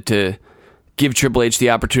Batista to give Triple H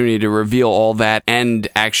the opportunity to reveal all that and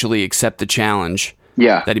actually accept the challenge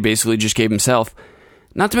that he basically just gave himself.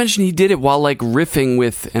 Not to mention he did it while like riffing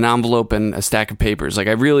with an envelope and a stack of papers. Like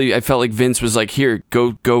I felt like Vince was like, here,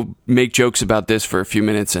 go make jokes about this for a few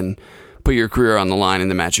minutes and put your career on the line in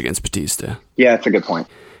the match against Batista. Yeah, that's a good point.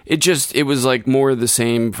 It was like more of the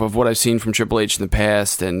same of what I've seen from Triple H in the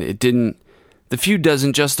past, and the feud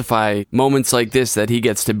doesn't justify moments like this that he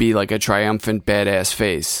gets to be like a triumphant badass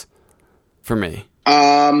face for me.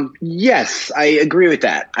 Yes, I agree with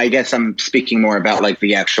that. I guess I'm speaking more about like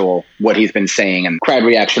the actual what he's been saying and crowd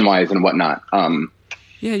reaction wise and whatnot.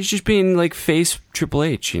 Yeah, he's just being like face Triple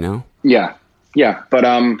H, you know? Yeah. But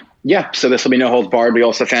so this will be no holds barred. We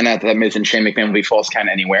also found out that Miz and Shane McMahon will be false count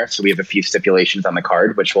anywhere, so we have a few stipulations on the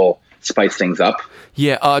card, which will spice things up.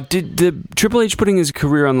 Yeah. Did the Triple H putting his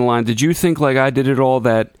career on the line? Did you think like I did it all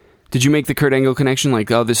that? Did you make the Kurt Angle connection? Like,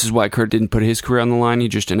 oh, this is why Kurt didn't put his career on the line. He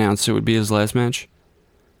just announced it would be his last match?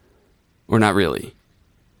 Or not really?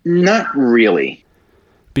 Not really.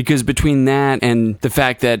 Because between that and the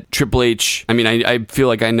fact that Triple H... I mean, I feel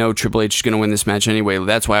like I know Triple H is going to win this match anyway.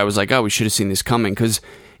 That's why I was like, oh, we should have seen this coming. Because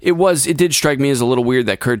it did strike me as a little weird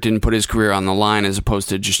that Kurt didn't put his career on the line as opposed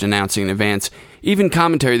to just announcing in advance. Even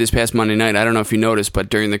commentary this past Monday night, I don't know if you noticed, but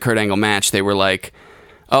during the Kurt Angle match, they were like...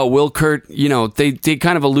 Oh, will Kurt, they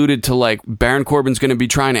kind of alluded to like Baron Corbin's going to be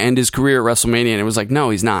trying to end his career at WrestleMania, and it was like, no,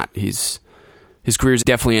 he's not. His career's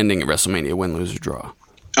definitely ending at WrestleMania, win, lose, or draw.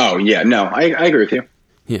 Oh, yeah, no, I agree with you.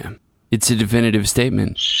 Yeah. It's a definitive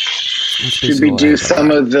statement. Should we do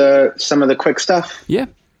some of the quick stuff? Yeah.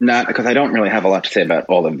 Not because I don't really have a lot to say about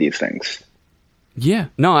all of these things. Yeah.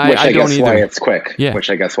 No, I don't either. Why it's quick. Yeah. Which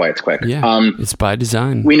I guess why it's quick. Yeah. It's by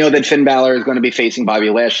design. We know that Finn Balor is going to be facing Bobby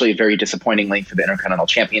Lashley very disappointingly for the Intercontinental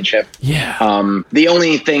Championship. Yeah. The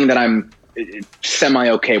only thing that I'm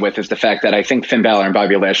semi-okay with is the fact that I think Finn Balor and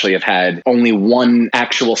Bobby Lashley have had only one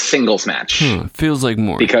actual singles match. Feels like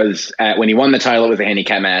more. Because when he won the title, it was a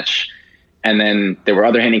handicap match. And then there were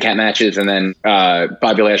other handicap matches. And then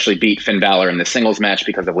Bobby Lashley beat Finn Balor in the singles match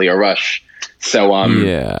because of Leo Rush. So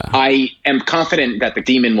I am confident that the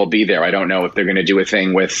Demon will be there. I don't know if they're going to do a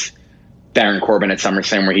thing with Baron Corbin at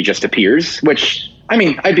SummerSlam where he just appears, which, I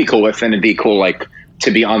mean, I'd be cool with. And it'd be cool, like,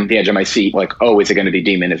 to be on the edge of my seat, like, oh, is it going to be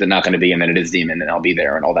Demon? Is it not going to be? And then it is Demon, and I'll be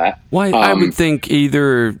there and all that. Well, I would think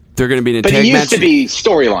either they're going to be in a tag match. But it used to be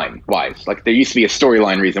storyline-wise. Like, there used to be a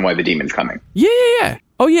storyline reason why the Demon's coming. Yeah.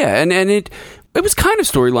 Oh, yeah, and it was kind of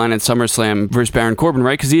storyline at SummerSlam versus Baron Corbin,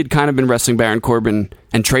 right? Because he had kind of been wrestling Baron Corbin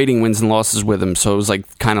and trading wins and losses with him, so it was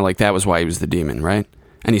like kind of like that was why he was the Demon, right?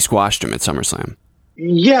 And he squashed him at SummerSlam.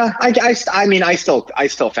 Yeah, I mean, I still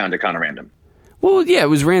found it kind of random. Well, yeah, it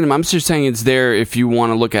was random. I'm just saying it's there if you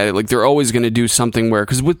want to look at it. Like, they're always going to do something where...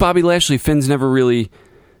 Because with Bobby Lashley, Finn's never really...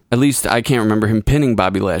 At least I can't remember him pinning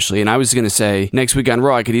Bobby Lashley. And I was going to say, next week on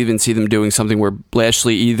Raw, I could even see them doing something where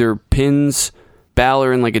Lashley either pins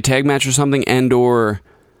Balor in, like, a tag match or something, and or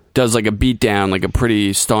does, like, a beatdown, like a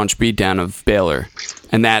pretty staunch beatdown of Balor.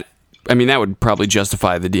 And that... I mean, that would probably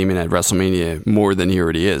justify the Demon at WrestleMania more than he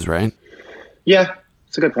already is, right? Yeah,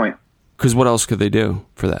 it's a good point. Because what else could they do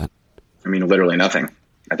for that? I mean, literally nothing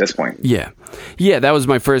at this point. Yeah, that was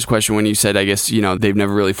my first question when you said, I guess, they've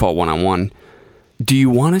never really fought one-on-one. Do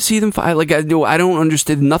you want to see them fight? Like, I don't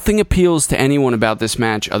understand. Nothing appeals to anyone about this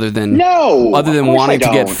match other than wanting to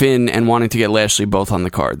get Finn and wanting to get Lashley both on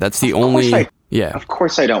the card. That's the only... Of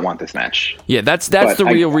course I don't want this match. Yeah, that's the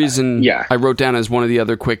real reason I wrote down as one of the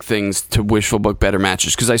other quick things to wishful book better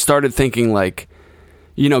matches. Because I started thinking, like...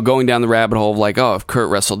 going down the rabbit hole of like, oh, if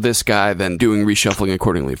Kurt wrestled this guy, then doing reshuffling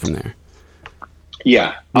accordingly from there.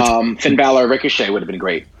 Yeah. Finn Balor Ricochet would have been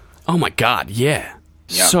great. Oh, my God, yeah.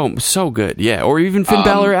 Yeah. So good. Yeah. Or even Finn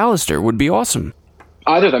Balor, Alistair would be awesome.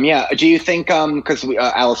 Either of them, yeah. Do you think, because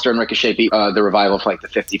Alistair and Ricochet beat the Revival for like the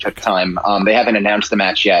 55th time, they haven't announced the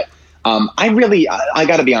match yet. I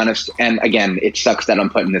got to be honest, and again, it sucks that I'm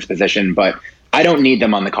put in this position, but I don't need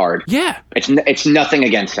them on the card. Yeah. It's nothing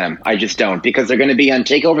against them. I just don't, because they're going to be on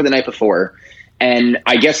TakeOver the night before, and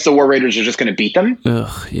I guess the War Raiders are just going to beat them.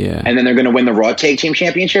 Ugh, yeah. And then they're going to win the Raw Tag Team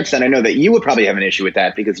Championships, and I know that you would probably have an issue with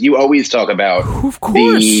that, because you always talk about... Of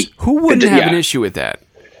course. Who wouldn't have an issue with that?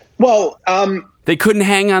 Well, they couldn't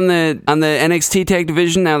hang on the NXT tag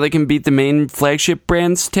division. Now they can beat the main flagship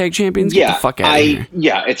brands tag champions. Get the fuck out of here.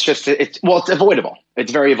 Yeah, it's avoidable.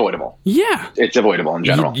 It's very avoidable. Yeah, it's avoidable in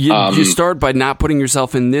general. You start by not putting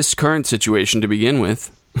yourself in this current situation to begin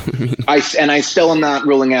with. I still am not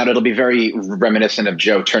ruling out it'll be very reminiscent of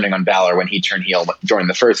Joe turning on Balor when he turned heel during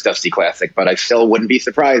the first Dusty Classic. But I still wouldn't be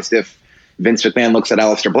surprised if Vince McMahon looks at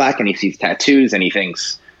Aleister Black and he sees tattoos and he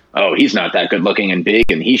thinks, oh, he's not that good looking and big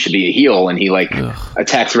and he should be a heel, and he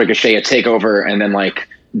attacks Ricochet at TakeOver, and then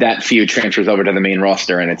that feud transfers over to the main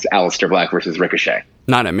roster and it's Aleister Black versus Ricochet.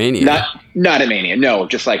 Not at Mania. Not at Mania. No,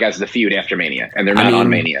 just as the feud after Mania, and they're not on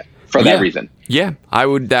Mania for that reason. Yeah, I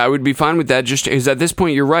would be fine with that. Just because at this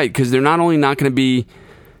point you're right, because they're not only not going to be.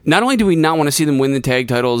 Not only do we not want to see them win the tag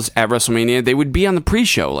titles at WrestleMania, they would be on the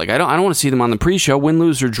pre-show. I don't want to see them on the pre-show, win,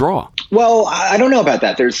 lose, or draw. Well, I don't know about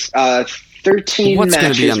that. There's 13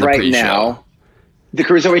 matches right now. The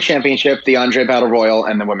Cruiserweight Championship, the Andre Battle Royal,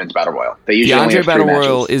 and the Women's Battle Royal. They usually the only Andre have 3 Battle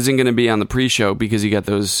Royal matches. isn't going to be on the pre-show because you got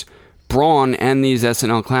those Braun and these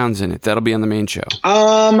SNL clowns in it. That'll be on the main show.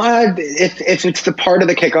 If it's the part of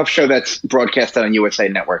the kickoff show that's broadcasted on USA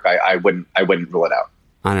Network, I wouldn't rule it out.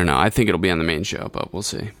 I don't know. I think it'll be on the main show, but we'll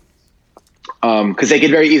see. Because they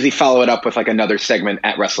could very easily follow it up with another segment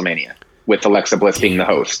at WrestleMania with Alexa Bliss being the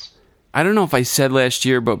host. I don't know if I said last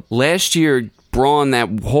year, but last year, Braun,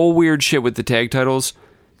 that whole weird shit with the tag titles,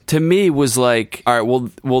 to me was like, all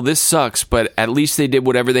right, well, this sucks, but at least they did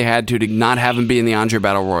whatever they had to not have him be in the Andre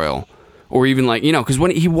Battle Royal. Or even because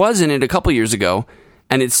when he was in it a couple years ago,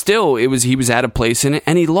 and he was out of place in it,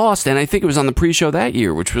 and he lost, and I think it was on the pre-show that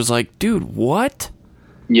year, which was like, dude, what?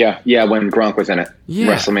 Yeah, when Gronk was in it. Yeah.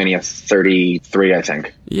 WrestleMania 33, I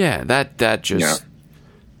think. Yeah, that just... Yeah.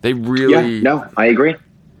 They really... Yeah, no, I agree.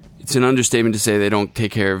 It's an understatement to say they don't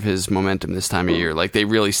take care of his momentum this time of year. They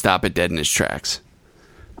really stop it dead in his tracks.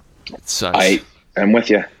 It sucks. I'm with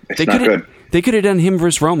you. It's not good. They could have done him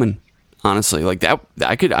versus Roman, honestly. That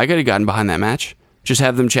I could have gotten behind that match. Just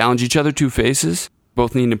have them challenge each other, 2 faces,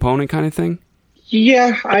 both need an opponent kind of thing.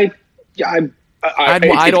 Yeah,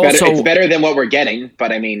 it's better than what we're getting,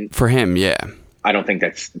 but I mean... For him, yeah. I don't think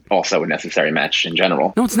that's also a necessary match in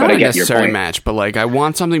general. No, it's not a necessary match, but I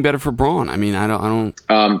want something better for Braun. I mean, I don't...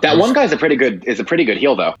 that one guy's a pretty good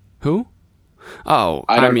heel, though. Who? Oh,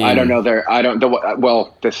 I don't know.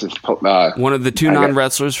 This is... one of the 2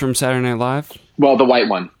 non-wrestlers from Saturday Night Live? Well, the white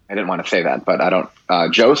one. I didn't want to say that, but I don't...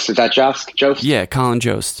 Jost? Is that Jost? Yeah, Colin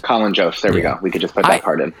Jost. Colin Jost. There we go. We could just put that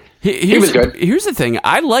part in. He was good. Here's the thing.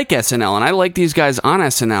 I like SNL, and I like these guys on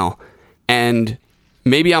SNL, and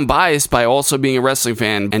maybe I'm biased by also being a wrestling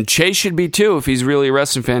fan, and Chase should be too if he's really a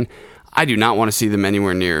wrestling fan. I do not want to see them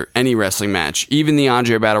anywhere near any wrestling match, even the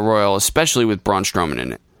Andre Battle Royal, especially with Braun Strowman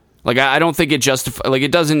in it. I don't think it justifies...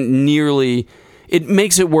 it doesn't nearly... It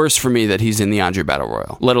makes it worse for me that he's in the Andre Battle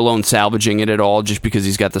Royal, let alone salvaging it at all just because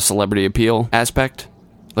he's got the celebrity appeal aspect.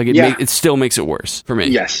 It still makes it worse for me.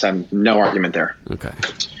 Yes, no argument there. Okay.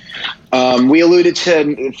 We alluded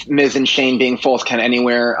to Miz and Shane being false count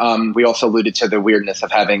anywhere. We also alluded to the weirdness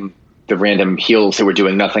of having the random heels who were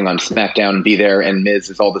doing nothing on SmackDown be there, and Miz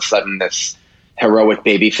is all of a sudden this heroic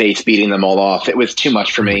babyface beating them all off. It was too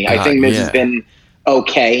much for me. I think Miz has been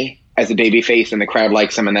okay as a babyface, and the crowd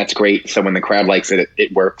likes him, and that's great. So when the crowd likes it,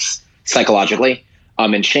 it works psychologically.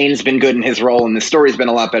 And Shane's been good in his role, and the story's been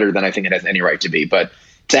a lot better than I think it has any right to be. But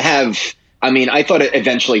to have... I thought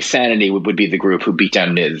eventually Sanity would be the group who beat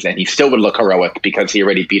down Miz, and he still would look heroic because he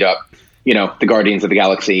already beat up, the Guardians of the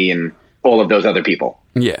Galaxy and all of those other people.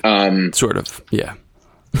 Yeah, sort of, yeah.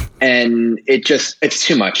 And it's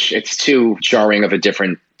too much. It's too jarring of a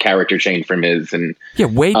different character change for Miz. And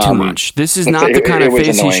way too much. This is not the kind of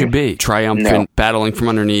face he should be. Triumphant, battling from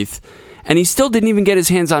underneath. And he still didn't even get his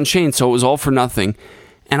hands on Shane, so it was all for nothing.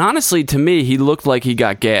 And honestly, to me, he looked like he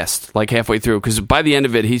got gassed halfway through, because by the end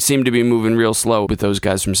of it, he seemed to be moving real slow with those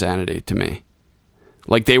guys from Sanity, to me.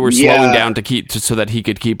 They were slowing down so that he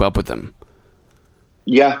could keep up with them.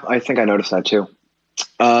 Yeah, I think I noticed that too.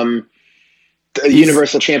 The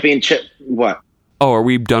Universal Championship, what? Oh, are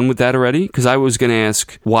we done with that already? Because I was going to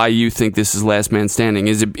ask why you think this is Last Man Standing.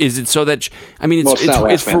 Is it so that it's not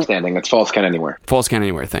Last Man Standing. It's Falls Count Anywhere. Falls Count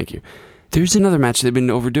Anywhere. Thank you. There's another match they've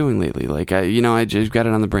been overdoing lately. Like I just got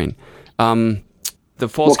it on the brain. The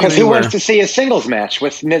Falls Count Anywhere. Because who wants to see a singles match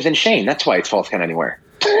with Miz and Shane? That's why it's Falls Count Anywhere.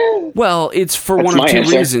 Well, it's for one of two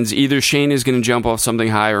reasons. Either Shane is going to jump off something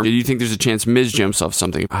high, or do you think there's a chance Miz jumps off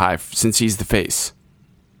something high since he's the face?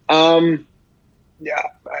 Yeah,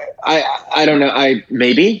 I don't know.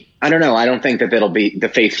 Maybe. I don't know. I don't think that it'll be the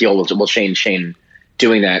face heel will change Shane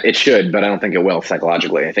doing that. It should, but I don't think it will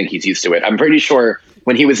psychologically. I think he's used to it. I'm pretty sure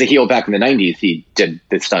when he was a heel back in the 90s, he did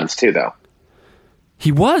the stunts too, though.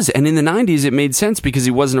 He was, and in the 90s it made sense because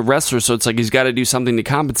he wasn't a wrestler, so it's like he's got to do something to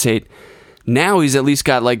compensate. Now he's at least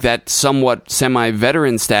got like that somewhat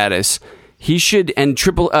semi-veteran status. He should, and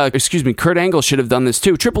Kurt Angle should have done this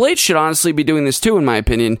too. Triple H should honestly be doing this too, in my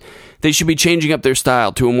opinion. They should be changing up their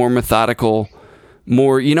style to a more methodical,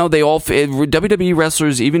 more, WWE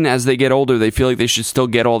wrestlers, even as they get older, they feel like they should still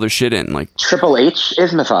get all their shit in. Like Triple H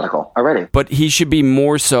is methodical already. But he should be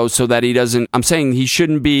more so that he doesn't, I'm saying he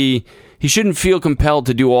shouldn't feel compelled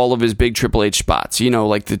to do all of his big Triple H spots,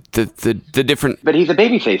 like the different... But he's a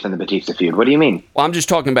babyface in the Batista feud. What do you mean? Well, I'm just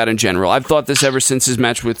talking about in general. I've thought this ever since his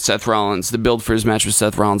match with Seth Rollins, the build for his match with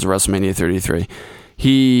Seth Rollins at WrestleMania 33.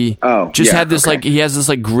 He had this he has this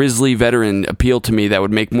like grizzly veteran appeal to me that would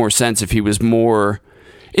make more sense if he was more...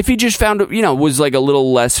 If he just found, was like a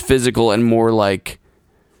little less physical and more like,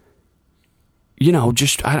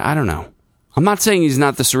 just, I don't know. I'm not saying he's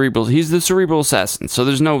not the cerebral. He's the cerebral assassin. So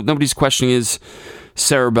there's nobody's questioning his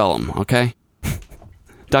cerebellum. Okay,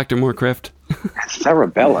 Dr. Moorcraft.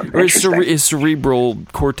 Cerebellum, or his cerebral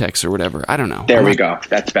cortex or whatever. I don't know. There we go.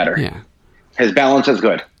 That's better. Yeah. His balance is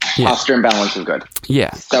good. Yeah. Posture and balance is good.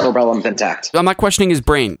 Yeah. Cerebellum's intact. I'm not questioning his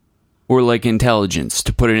brain or like intelligence,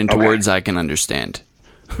 to put it into words I can understand.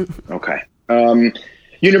 Okay.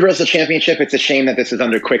 Universal Championship, it's a shame that this is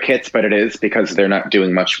under Quick Hits, but it is because they're not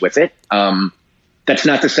doing much with it. That's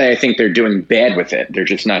not to say I think they're doing bad with it. They're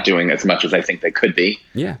just not doing as much as I think they could be.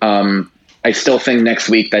 Yeah. I still think next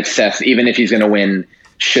week that Seth, even if he's going to win,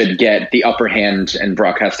 should get the upper hand and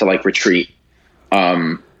Brock has to retreat.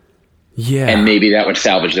 Yeah. And maybe that would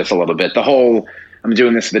salvage this a little bit. The whole, I'm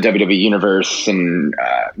doing this for the WWE Universe and,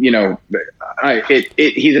 he's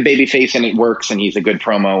a babyface and it works and he's a good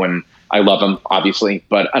promo and I love him, obviously,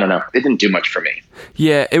 but I don't know. It didn't do much for me.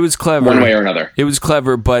 Yeah, it was clever. One way or another. It was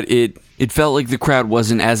clever, but it felt like the crowd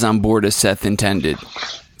wasn't as on board as Seth intended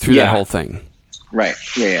through that whole thing. Right.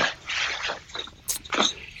 Yeah.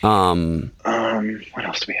 What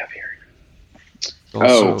else do we have here?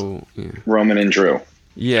 Also, Roman and Drew.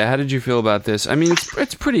 Yeah, how did you feel about this? I mean,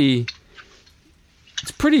 it's pretty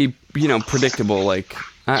predictable. Like,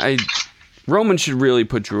 Roman should really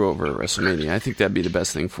put Drew over at WrestleMania. I think that'd be the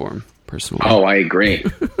best thing for him, personally. Oh, I agree.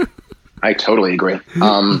 I totally agree.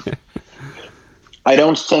 I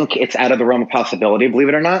don't think it's out of the realm of possibility, believe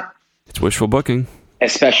it or not. It's wishful booking.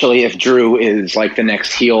 Especially if Drew is like the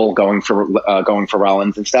next heel going for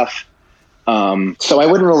Rollins and stuff. So I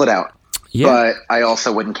wouldn't rule it out. Yeah. But I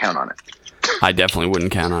also wouldn't count on it. I definitely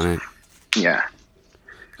wouldn't count on it. Yeah.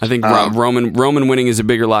 I think Roman winning is a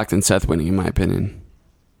bigger lock than Seth winning, in my opinion.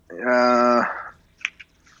 Yeah,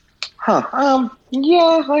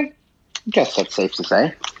 I guess that's safe to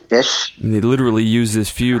say. Ish. And they literally used this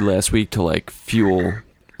feud last week to fuel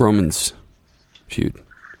Roman's feud.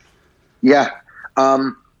 Yeah.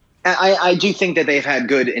 I do think that they've had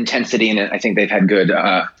good intensity in it. I think they've had good,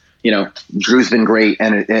 Drew's been great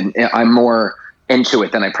and I'm more into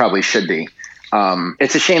it than I probably should be.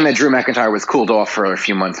 It's a shame that Drew McIntyre was cooled off for a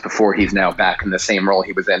few months before he's now back in the same role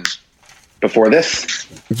he was in before this.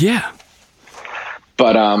 Yeah.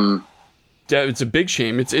 But it's a big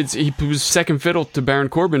shame. He was second fiddle to Baron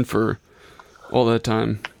Corbin for all that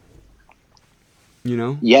time.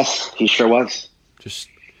 Yes, he sure was. Just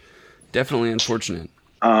definitely unfortunate.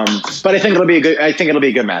 But I think it'll be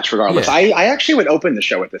a good match regardless. Yeah. I actually would open the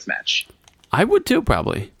show with this match. I would too,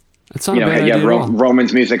 probably. That's not a bad idea at all.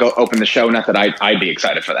 Roman's music open the show. Not that I'd be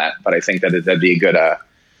excited for that, but I think that'd be a good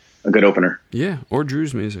opener. Yeah, or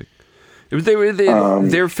Drew's music.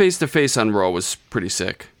 Their face-to-face on Raw was pretty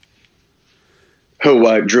sick.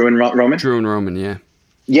 Who, Drew and Roman? Drew and Roman, yeah.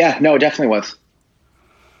 Yeah, no, it definitely was.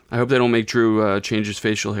 I hope they don't make Drew change his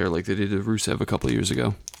facial hair like they did to Rusev a couple of years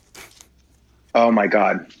ago. Oh my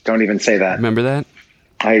God! Don't even say that. Remember that?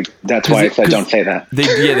 That's why I said don't say that.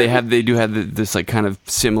 They do have this kind of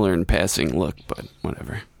similar in passing look, but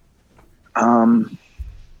whatever. Is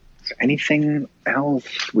there anything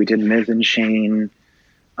else? We did Miz and Shane.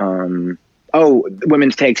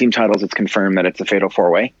 Women's tag team titles. It's confirmed that it's a fatal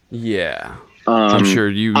 4-way. Yeah. I'm sure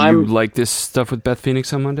you like this stuff with Beth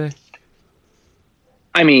Phoenix on Monday.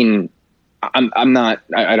 I mean, I'm not.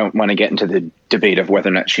 I don't want to get into the debate of whether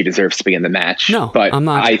or not she deserves to be in the match. No, but I'm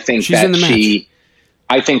not. I think She's that in the match.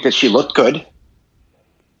 I think that she looked good.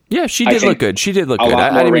 Yeah, she did look good. She did look good.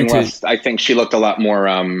 I didn't mean to. I think she looked a lot more.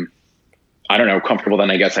 I don't know, comfortable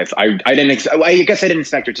than I guess I didn't. I guess I didn't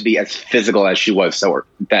expect her to be as physical as she was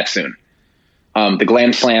that soon. The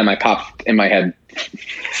Glam Slam, I popped in my head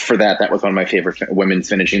for that. That was one of my favorite women's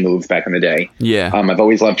finishing moves back in the day. Yeah. I've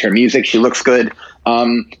always loved her music. She looks good.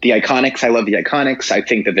 The Iconics, I love the Iconics. I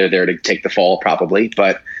think that they're there to take the fall probably,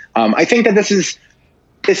 but I think that this is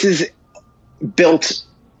built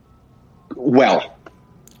well.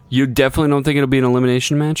 You definitely don't think it'll be an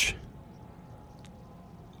elimination match?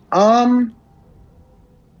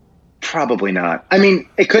 Probably not. I mean,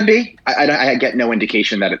 it could be. I get no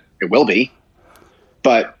indication that it will be.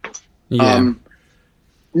 But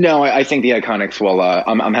no, I think the Iconics will.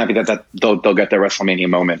 I'm happy that they'll get their WrestleMania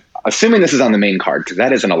moment, assuming this is on the main card, because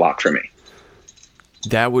that isn't a lock for me.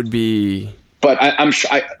 That would be. But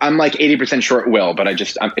I'm like 80% sure it will. But I'm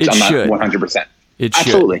not 100%. It should.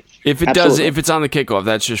 Absolutely. If it does, if it's on the kickoff,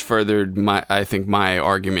 that's just furthered my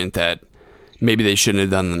argument that maybe they shouldn't have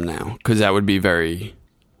done them now, because that would be very.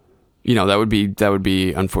 That would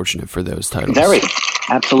be unfortunate for those titles. Very,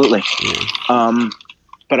 absolutely. Yeah.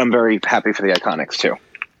 But I'm very happy for the Iconics too.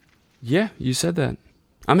 Yeah, you said that.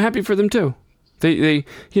 I'm happy for them too. They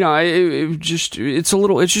it's just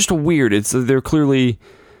a weird. They're clearly,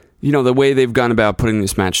 the way they've gone about putting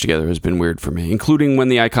this match together has been weird for me, including when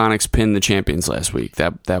the Iconics pinned the champions last week.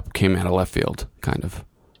 That came out of left field, kind of.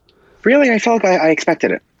 Really, I felt like I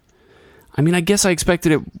expected it. I mean, I guess I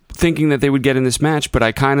expected it thinking that they would get in this match,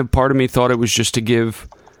 but part of me thought it was just to give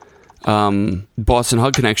Boston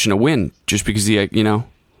Hug Connection a win, just because I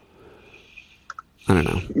don't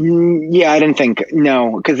know. Yeah, I didn't think,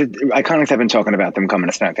 no, because Iconics have been talking about them coming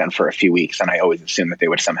to SmackDown for a few weeks, and I always assumed that they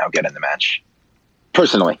would somehow get in the match.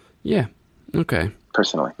 Personally. Yeah, okay.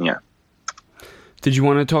 Personally, yeah. Did you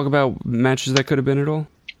want to talk about matches that could have been at all?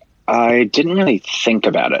 I didn't really think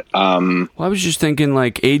about it. Well, I was just thinking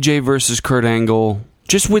like AJ versus Kurt Angle,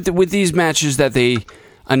 just with these matches that they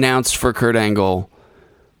announced for Kurt Angle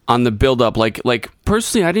on the build-up. Like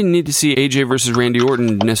personally, I didn't need to see AJ versus Randy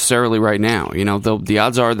Orton necessarily right now. The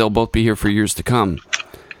odds are they'll both be here for years to come.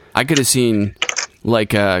 I could have seen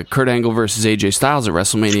like Kurt Angle versus AJ Styles at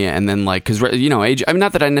WrestleMania, and then because AJ. I mean,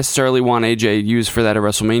 not that I necessarily want AJ used for that at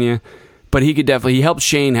WrestleMania. But he helped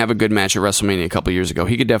Shane have a good match at WrestleMania a couple years ago.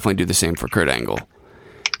 He could definitely do the same for Kurt Angle.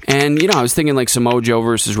 And, I was thinking like Samoa Joe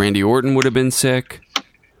versus Randy Orton would have been sick.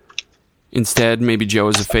 Instead, maybe Joe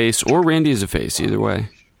as a face or Randy as a face, either way.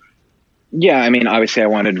 Yeah, I mean, obviously I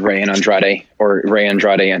wanted Rey and Andrade, or Rey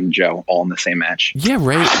Andrade and Joe all in the same match. Yeah,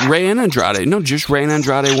 Rey and Andrade. No, just Rey and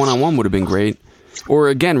Andrade one-on-one would have been great. Or,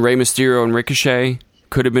 again, Rey Mysterio and Ricochet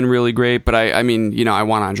could have been really great. But, I mean, I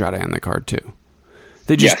want Andrade on the card, too.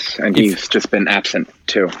 Yes, and he's just been absent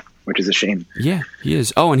too, which is a shame. Yeah, he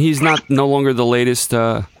is. Oh, and he's no longer the latest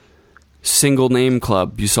single name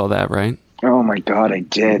club. You saw that, right? Oh my God, I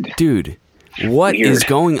did. Dude, what is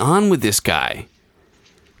going on with this guy?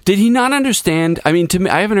 Did he not understand? I mean, to me,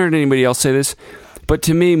 I haven't heard anybody else say this, but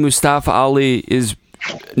to me, Mustafa Ali is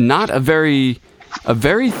not a very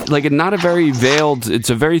veiled. It's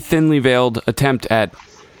a very thinly veiled attempt at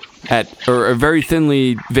or a very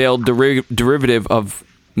thinly veiled derivative of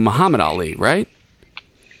Muhammad Ali, right?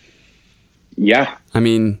 Yeah. I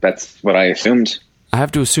mean, that's what I assumed. I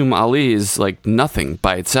have to assume Ali is like nothing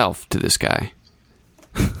by itself to this guy.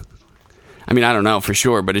 I mean, I don't know for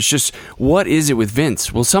sure, but it's just, what is it with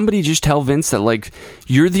Vince? Will somebody just tell Vince that, like,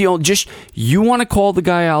 you're the only, you want to call the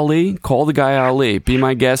guy Ali? Call the guy Ali. Be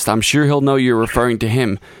my guest. I'm sure he'll know you're referring to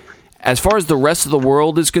him. As far as the rest of the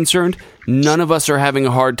world is concerned, none of us are having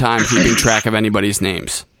a hard time keeping track of anybody's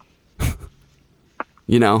names.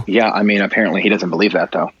 Yeah, I mean, apparently he doesn't believe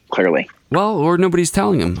that, though, clearly. Well, or nobody's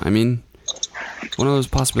telling him. I mean, one of those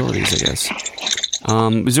possibilities, I guess.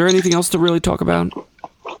 Is there anything else to really talk about?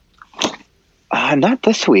 Not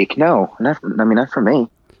this week, no. Not for me.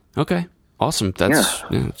 Okay, awesome.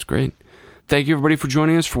 That's great. Thank you, everybody, for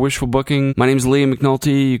joining us for Wishful Booking. My name is Liam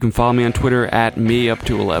McNulty. You can follow me on Twitter at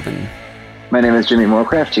MeUp211. My name is Jimmy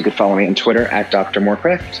Morecraft. You can follow me on Twitter at Dr.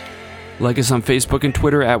 Morecraft. Like us on Facebook and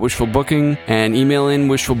Twitter at Wishful Booking, and email in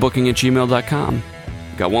wishfulbooking@gmail.com.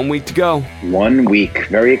 Got 1 week to go. 1 week.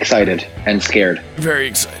 Very excited and scared. Very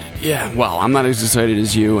excited. Yeah, well, I'm not as excited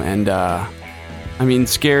as you, and,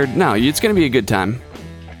 scared. No, it's going to be a good time.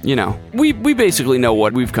 We basically know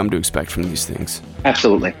what we've come to expect from these things.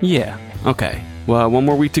 Absolutely. Yeah. Okay. Well, one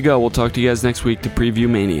more week to go. We'll talk to you guys next week to preview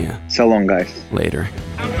Mania. So long, guys. Later.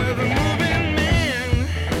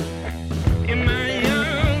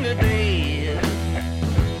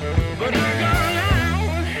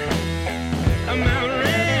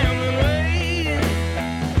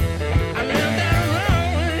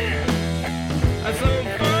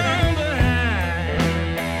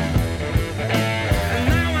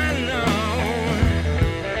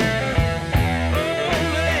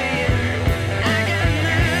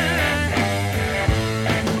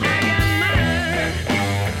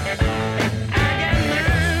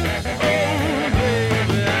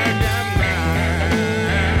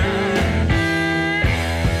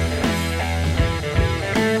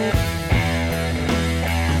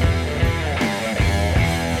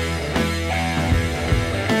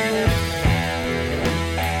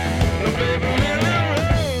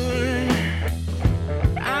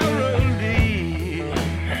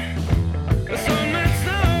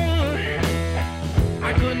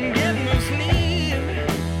 Couldn't get no sleep.